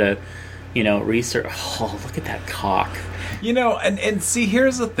little bit of, research. Oh, look at that cock. And see,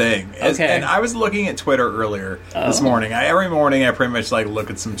 here's the thing. Okay. And I was looking at Twitter earlier this morning. Every morning I pretty much look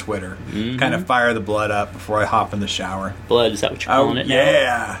at some Twitter. Kind of fire the blood up before I hop in the shower. Blood, is that what you're calling it now?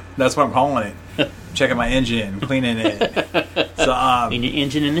 Yeah. That's what I'm calling it. Checking my engine, cleaning it. So, In your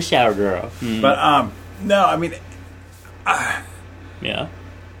engine in the shower, girl. but, no, I mean, Yeah.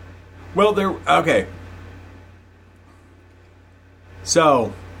 well, okay.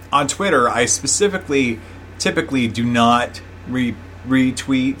 So, on Twitter, I typically do not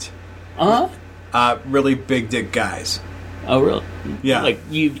retweet really big dick guys. Oh, really? Yeah. Like,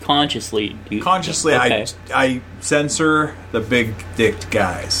 you consciously do. Consciously, Okay. I censor the big dicked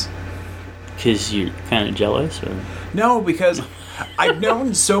guys. Because you're kind of jealous? Or? No, because I've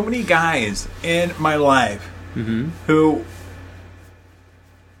known so many guys in my life who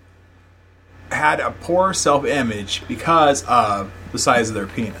had a poor self-image because of the size of their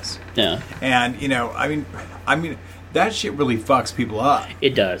penis. Yeah. And, I mean, that shit really fucks people up.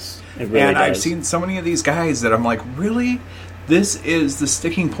 It does. It really And does. I've seen so many of these guys that I'm like, really? This is the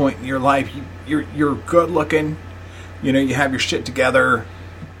sticking point in your life. You're good looking. You have your shit together.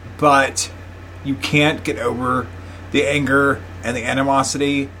 But you can't get over the anger and the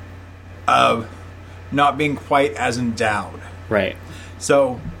animosity of not being quite as endowed. Right.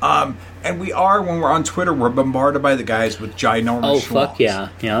 So, and when we're on Twitter, we're bombarded by the guys with ginormous Oh, schlongs. fuck yeah.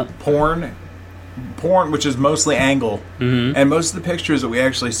 Yeah. Porn, which is mostly angle, and most of the pictures that we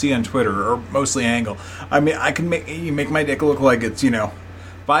actually see on Twitter are mostly angle. I mean, you make my dick look like it's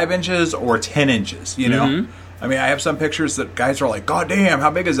 5 inches or 10 inches. I mean, I have some pictures that guys are like, "God damn,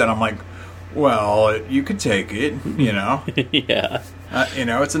 how big is that?" I'm like, "Well, you could take it, Yeah.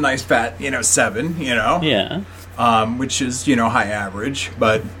 it's a nice fat 7, Yeah. which is high average,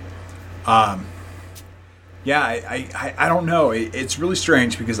 but yeah, I don't know. It's really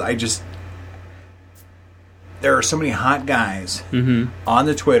strange because there are so many hot guys on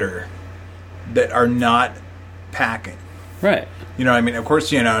the Twitter that are not packing. Right. I mean, of course,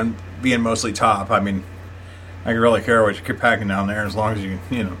 being mostly top, I mean, I can really care what you're packing down there as long as you,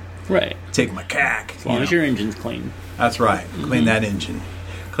 Right. take my cack. As long as your engine's clean. That's right. Clean that engine.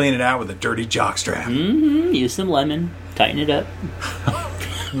 Clean it out with a dirty jockstrap. Use some lemon. Tighten it up.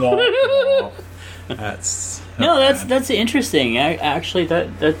 That's No, that's interesting. Actually,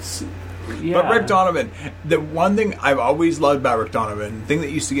 that's... Yeah. But Rick Donovan, the one thing I've always loved about Rick Donovan, the thing that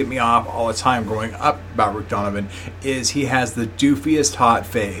used to get me off all the time growing up about Rick Donovan, is he has the doofiest hot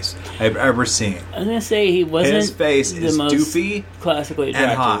face I've ever seen. I was going to say he wasn't His face the is most doofy classically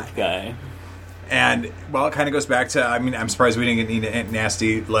and attractive hot. guy. And, well, it kind of goes back to, I mean, I'm surprised we didn't get any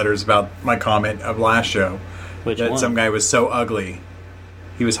nasty letters about my comment of last show. Which that one? some guy was so ugly,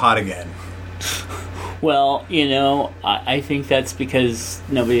 he was hot again. Well, I think that's because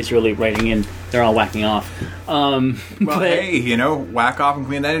nobody's really writing in. They're all whacking off. Well, hey, whack off and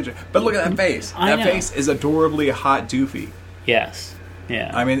clean that engine. But look at that face. I That know. face is adorably hot doofy. Yes. Yeah.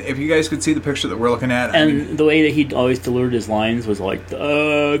 I mean, if you guys could see the picture that we're looking at, And the way that he always delivered his lines was like,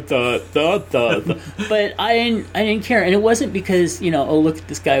 da, da, da, da, da. But I didn't care. And it wasn't because, oh, look at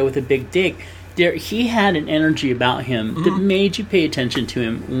this guy with a big dick. He had an energy about him that made you pay attention to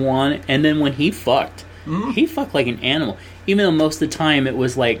him, one. And then when he fucked like an animal. Even though most of the time it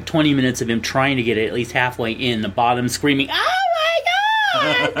was like 20 minutes of him trying to get it at least halfway in, the bottom screaming, "Oh my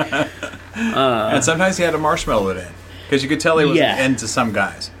And sometimes he had a marshmallow in it. Because you could tell he was into some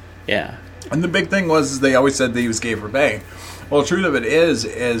guys. Yeah. And the big thing was they always said that he was gay for pay. Well, the truth of it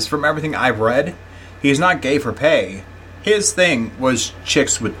is from everything I've read, he's not gay for pay. His thing was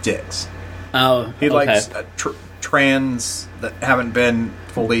chicks with dicks. Oh, he likes trans that haven't been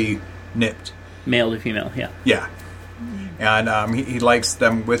fully nipped. Male to female, yeah. Yeah. And he likes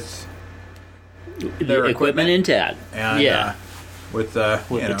them with their equipment intact. And, with the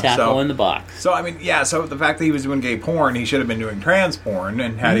tackle in the box. So, I mean, so the fact that he was doing gay porn, he should have been doing trans porn.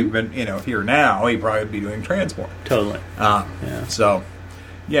 And had he been, here now, he'd probably be doing trans porn. Totally. So,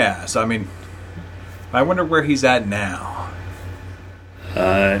 I mean, I wonder where he's at now.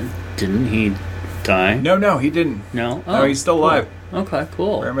 Didn't he die? No, he didn't. No? No, he's still alive. Okay,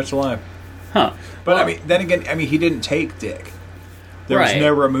 cool. Very much alive. Huh. But, I mean, then again, he didn't take dick. There was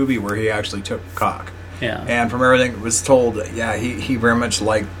never a movie where he actually took cock. Yeah. And from everything it was told, he very much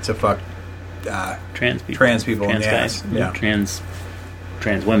liked to fuck trans people. Trans guys. Yeah.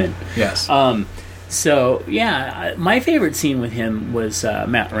 Trans women. Yes. So, my favorite scene with him was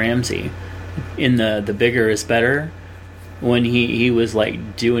Matt Ramsey in the Bigger is Better, when he was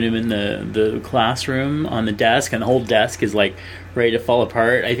like doing him in the classroom on the desk, and the whole desk is like ready to fall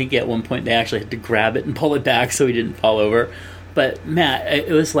apart. I think at one point they actually had to grab it and pull it back so he didn't fall over. But Matt,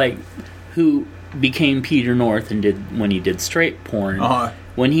 it was like who became Peter North and when he did straight porn.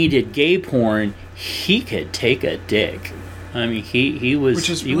 When he did gay porn, he could take a dick. I mean, he was, which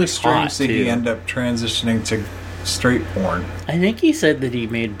is he really was strange that he too. ended up transitioning to straight porn. I think he said that he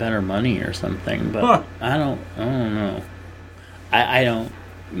made better money or something, but I don't know. I don't.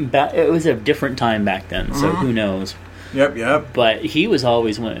 It was a different time back then, so who knows? Yep. But he was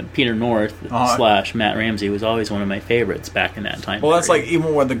always Peter North / Matt Ramsey was always one of my favorites back in that time. Well, that's like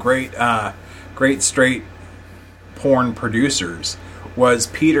even one of the great straight porn producers was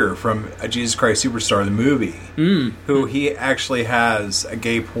Peter from Jesus Christ Superstar, the movie, who he actually has a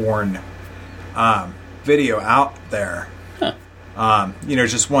gay porn video out there.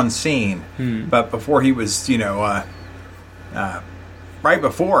 Just one scene. But before he was, right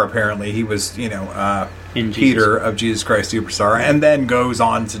before apparently he was, Peter of Jesus Christ Superstar, and then goes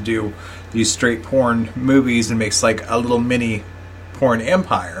on to do these straight porn movies and makes like a little mini porn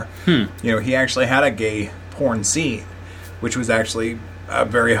empire. He actually had a gay porn scene, which was actually a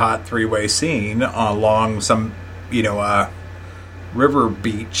very hot 3-way scene along some, river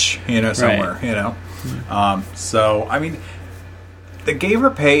beach, somewhere, Right. So, I mean, the gay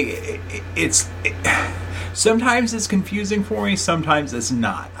for pay, sometimes it's confusing for me, sometimes it's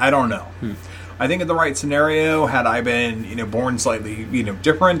not. I don't know. I think in the right scenario, had I been, born slightly,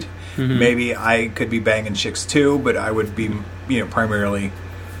 different, maybe I could be banging chicks too, but I would be, primarily,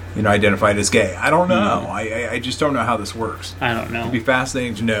 identified as gay. I don't know. I just don't know how this works. I don't know. It'd be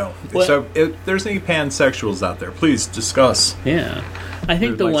fascinating to know. What? So, if there's any pansexuals out there, please discuss. Yeah. I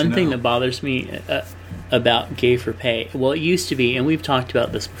think the one thing that bothers me about gay for pay, well, it used to be, and we've talked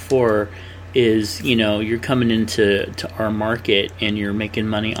about this before, is, you're coming into our market and you're making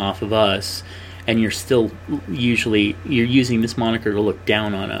money off of us, and you're still you're using this moniker to look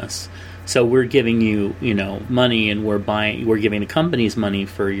down on us. So we're giving you, money, and we're giving the companies money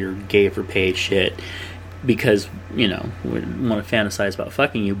for your gay for pay shit because, we want to fantasize about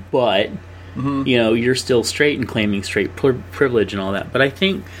fucking you, but you're still straight and claiming straight privilege and all that. But I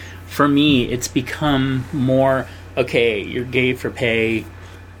think for me, it's become more, okay, you're gay for pay.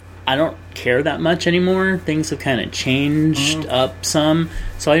 I don't care that much anymore. Things have kind of changed up some,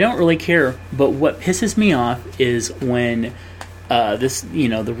 so I don't really care. But what pisses me off is when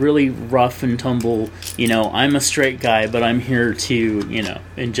the really rough and tumble, I'm a straight guy, but I'm here to,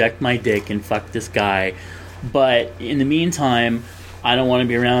 inject my dick and fuck this guy. But in the meantime, I don't want to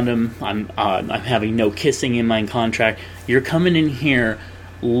be around him. I'm having no kissing in my contract. You're coming in here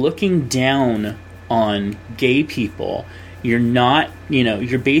looking down on gay people. You're not,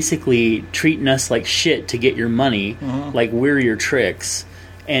 you're basically treating us like shit to get your money, like we're your tricks.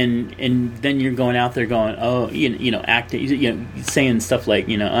 And then you're going out there going, acting, saying stuff like,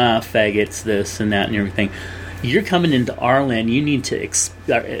 faggots, this and that and everything. You're coming into our land. You need to,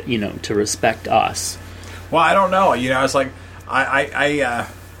 to respect us. Well, I don't know. It's like, I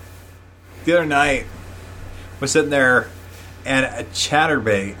the other night was sitting there and a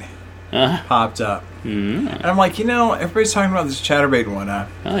chatterbait popped up. And I'm like, everybody's talking about this chatterbait and whatnot.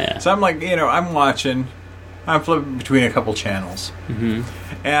 Oh, yeah. So I'm like, I'm watching. I'm flipping between a couple channels.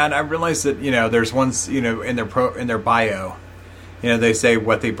 And I realized that, there's ones, in their bio, they say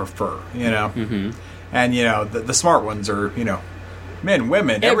what they prefer, And, the smart ones are, men,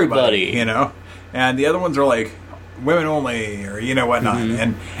 women, everybody. And the other ones are like, women only, or whatnot,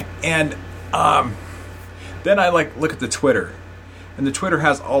 and then I look at the Twitter, and the Twitter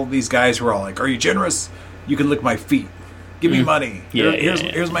has all these guys who are all like, "Are you generous? You can lick my feet. Give me money.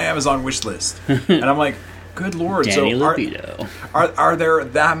 Here's my Amazon wish list." And I'm like, good Lord. Danny so Libido. Are there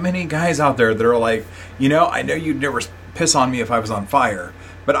that many guys out there that are like, I know you'd never piss on me if I was on fire,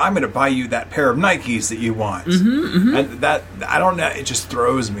 but I'm going to buy you that pair of Nikes that you want. And that, I don't know, it just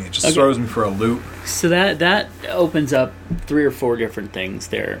throws me. It just throws me for a loop. So that opens up 3 or 4 different things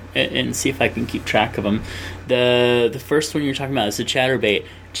there, and see if I can keep track of them. The first one you're talking about is the Chatterbait.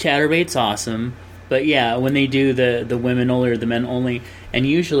 Chatterbait's awesome, but yeah, when they do the women only or the men only, and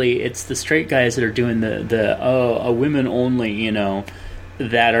usually it's the straight guys that are doing a women only,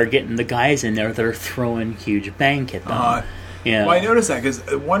 that are getting the guys in there that are throwing huge bank at them. Well, I noticed that because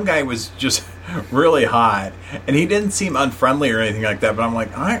one guy was just really hot, and he didn't seem unfriendly or anything like that. But I'm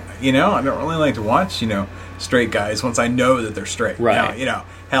like, I don't really like to watch, straight guys once I know that they're straight. Right. Now,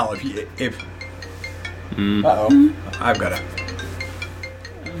 hell, if I've got to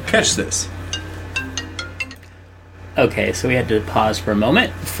catch this. Okay, so we had to pause for a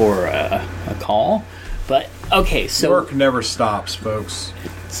moment for a call. But, okay, so... Work never stops, folks.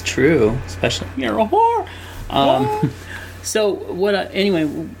 It's true, especially when you're a whore. So,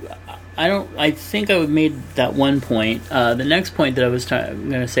 anyway, I think I made that one point. The next point that I was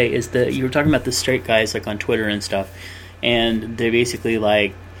going to say is that you were talking about the straight guys, on Twitter and stuff, and they basically,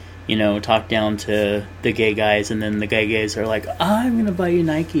 talk down to the gay guys, and then the gay guys are like, I'm going to buy you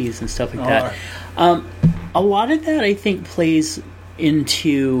Nikes and stuff like that. A lot of that, I think, plays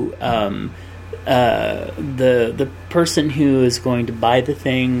into the person who is going to buy the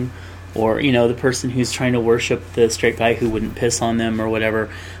thing, or the person who's trying to worship the straight guy who wouldn't piss on them or whatever,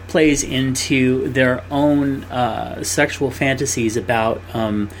 plays into their own sexual fantasies about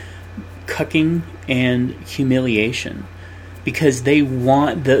cucking and humiliation, because they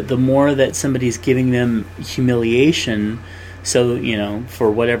want the more that somebody's giving them humiliation, so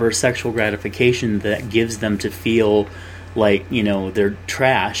for whatever sexual gratification that gives them to feel like they're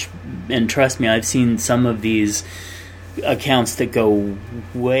trash. And trust me, I've seen some of these accounts that go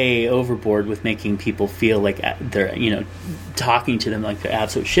way overboard with making people feel like they're talking to them like they're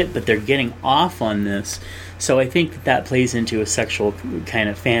absolute shit, but they're getting off on this. So I think that plays into a sexual kind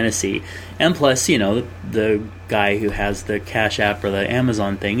of fantasy. And plus, the guy who has the Cash App or the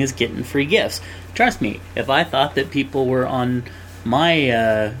Amazon thing is getting free gifts. Trust me, if I thought that people were on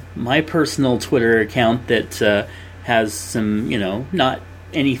my my personal Twitter account that has some, not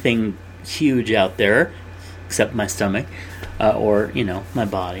anything huge out there, except my stomach, or, my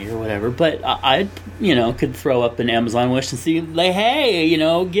body or whatever. But I could throw up an Amazon wish and see, like, hey,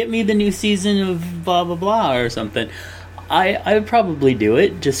 get me the new season of blah, blah, blah, or something. I would probably do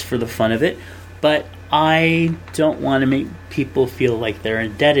it just for the fun of it. But I don't want to make people feel like they're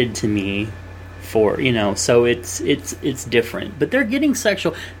indebted to me for, so it's different. But they're getting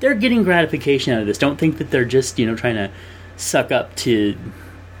gratification out of this. Don't think that they're just, trying to suck up to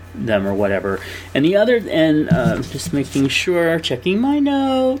them or whatever. And the other, just making sure, checking my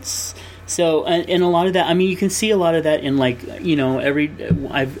notes. So, and a lot of that, you can see a lot of that in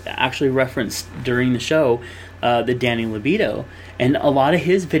I've actually referenced during the show, the Danny Libido. And a lot of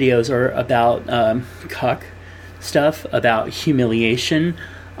his videos are about cuck stuff, about humiliation,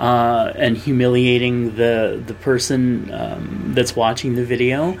 and humiliating the person that's watching the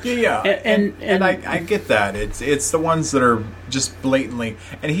video. Yeah. And I get that. It's the ones that are just blatantly,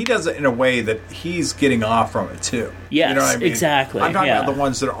 and he does it in a way that he's getting off from it too. Yes, you know what I mean? Exactly. I'm talking about the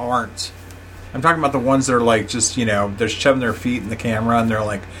ones that aren't. I'm talking about the ones that are like just, they're shoving their feet in the camera and they're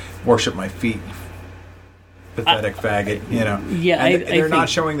like, worship my feet, pathetic faggot, Yeah, and they're not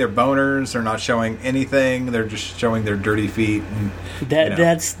showing their boners. They're not showing anything. They're just showing their dirty feet. And,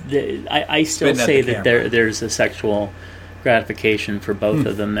 I still say that there's a sexual gratification for both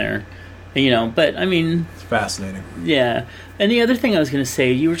of them there. But it's fascinating. Yeah. And the other thing I was going to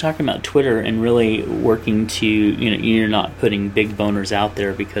say, you were talking about Twitter and really working to, you're not putting big boners out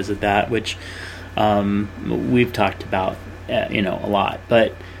there because of that, which we've talked about, a lot.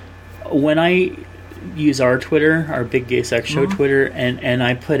 But when I use our Twitter, our Big Gay Sex Show Twitter, and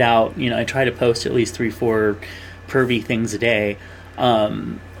I put out, I try to post at least 3-4 pervy things a day.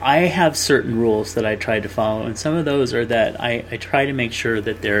 I have certain rules that I try to follow, and some of those are that I try to make sure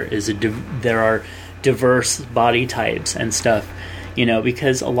that there are diverse body types and stuff,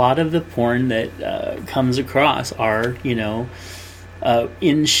 because a lot of the porn that comes across are,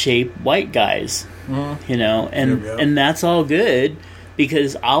 in shape white guys, and that's all good,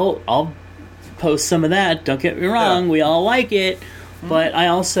 because I'll post some of that. Don't get me wrong, we all like it. But I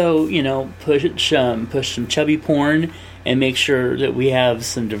also, push some chubby porn and make sure that we have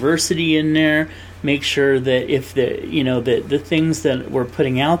some diversity in there. Make sure that if the things that we're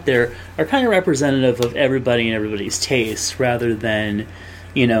putting out there are kind of representative of everybody and everybody's tastes, rather than,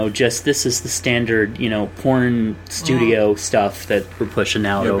 just this is the standard, porn studio stuff that we're pushing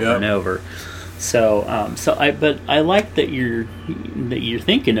out over and over. So, I like that you're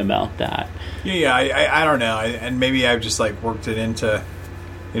thinking about that. Yeah, I don't know, and maybe I've just like worked it into,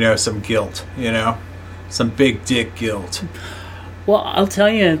 some guilt, some big dick guilt. Well, I'll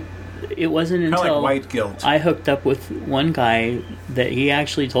tell you, it wasn't Kinda until like white guilt. I hooked up with one guy that he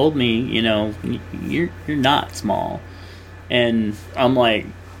actually told me, you're not small, and I'm like,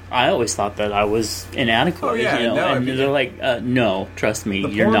 I always thought that I was inadequate. Oh, yeah, and they're like, no, trust me, The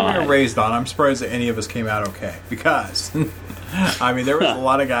you're porn not. we were raised on, I'm surprised that any of us came out okay, because I mean, there was a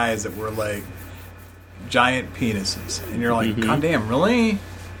lot of guys that were like giant penises, and you're like, God damn, really?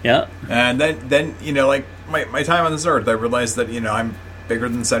 Yep. And then like my time on this earth, I realized that I'm bigger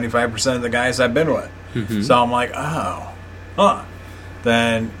than 75% of the guys I've been with. So I'm like,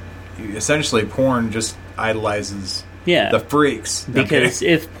 then essentially porn just idolizes the freaks. Because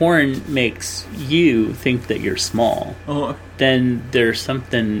if porn makes you think that you're small, then there's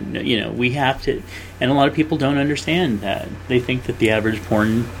something, we have to, and a lot of people don't understand that. They think that the average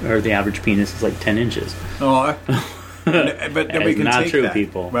porn or the average penis is like 10 inches. But we can not take true, that.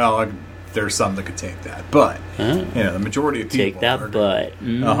 people. Well, there's some that could take that, but the majority of people take that butt.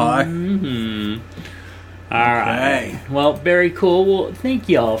 All right. Well, very cool. Well, thank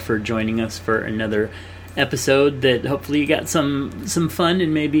y'all for joining us for another episode that hopefully you got some fun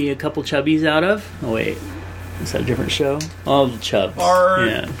and maybe a couple chubbies out of. Oh wait, is that a different show? Oh, the Chubs.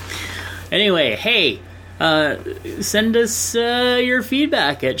 Yeah. Anyway, hey. Send us your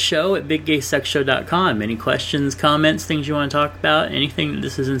feedback at show@biggaysexshow.com. Any questions, comments, things you want to talk about, anything that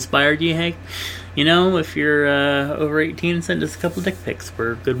this has inspired you, hey, if you're over 18, send us a couple dick pics.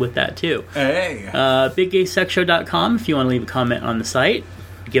 We're good with that too. Hey. BigGaySexShow.com if you want to leave a comment on the site.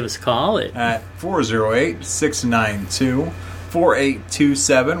 Give us a call at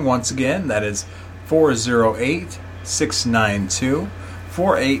 408-692-4827. Once again, that is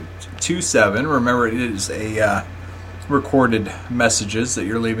 408-692-4827. Remember, it is a recorded messages that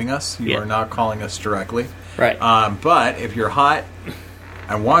you're leaving us. You are not calling us directly. Right. But if you're hot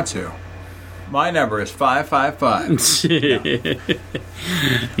and want to, my number is 555.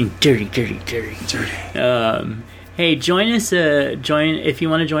 Dirty. Hey, join us. If you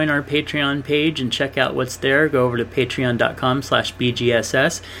want to join our Patreon page and check out what's there, go over to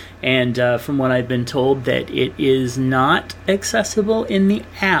patreon.com/BGSS. And from what I've been told, that it is not accessible in the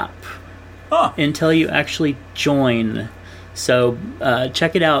app until you actually join. So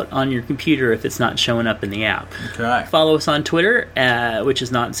check it out on your computer if it's not showing up in the app. Okay. Follow us on Twitter, which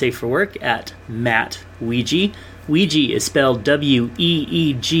is not safe for work, at Matt Ouija. Ouija is spelled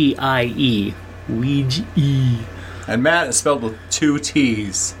W-E-E-G-I-E. Ouija. And Matt is spelled with 2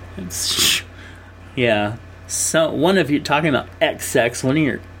 T's. Yeah. So one of you talking about XX, one of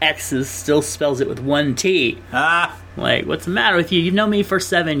your exes still spells it with 1 T. Like, what's the matter with you? You've known me for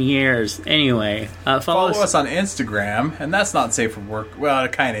 7 years. Anyway, follow us on Instagram, and that's not safe for work. Well,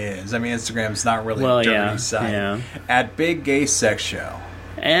 it kind of is. I mean, Instagram's not really a dirty site. Yeah. At Big Gay Sex Show.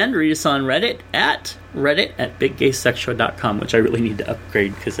 And read us on Reddit at biggaysexshow.com, which I really need to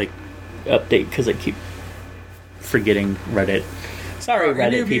upgrade because I keep forgetting Reddit. Sorry, Reddit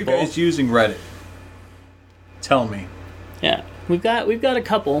any of people. You guys using Reddit? Tell me. Yeah, we've got a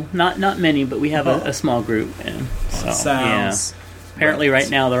couple, not many, but we have a small group. And so, sounds. Yeah. Apparently, right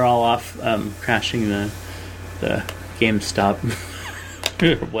now they're all off crashing the GameStop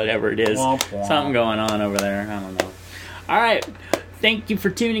or whatever it is. Something going on over there. I don't know. All right. Thank you for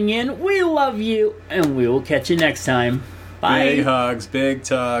tuning in. We love you, and we will catch you next time. Bye. Big hugs, big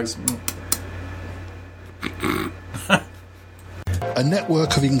tugs. A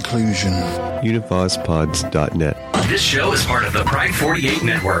network of inclusion. UnivazPods.net. This show is part of the Pride 48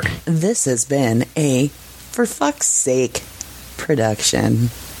 network. This has been a For Fuck's Sake production.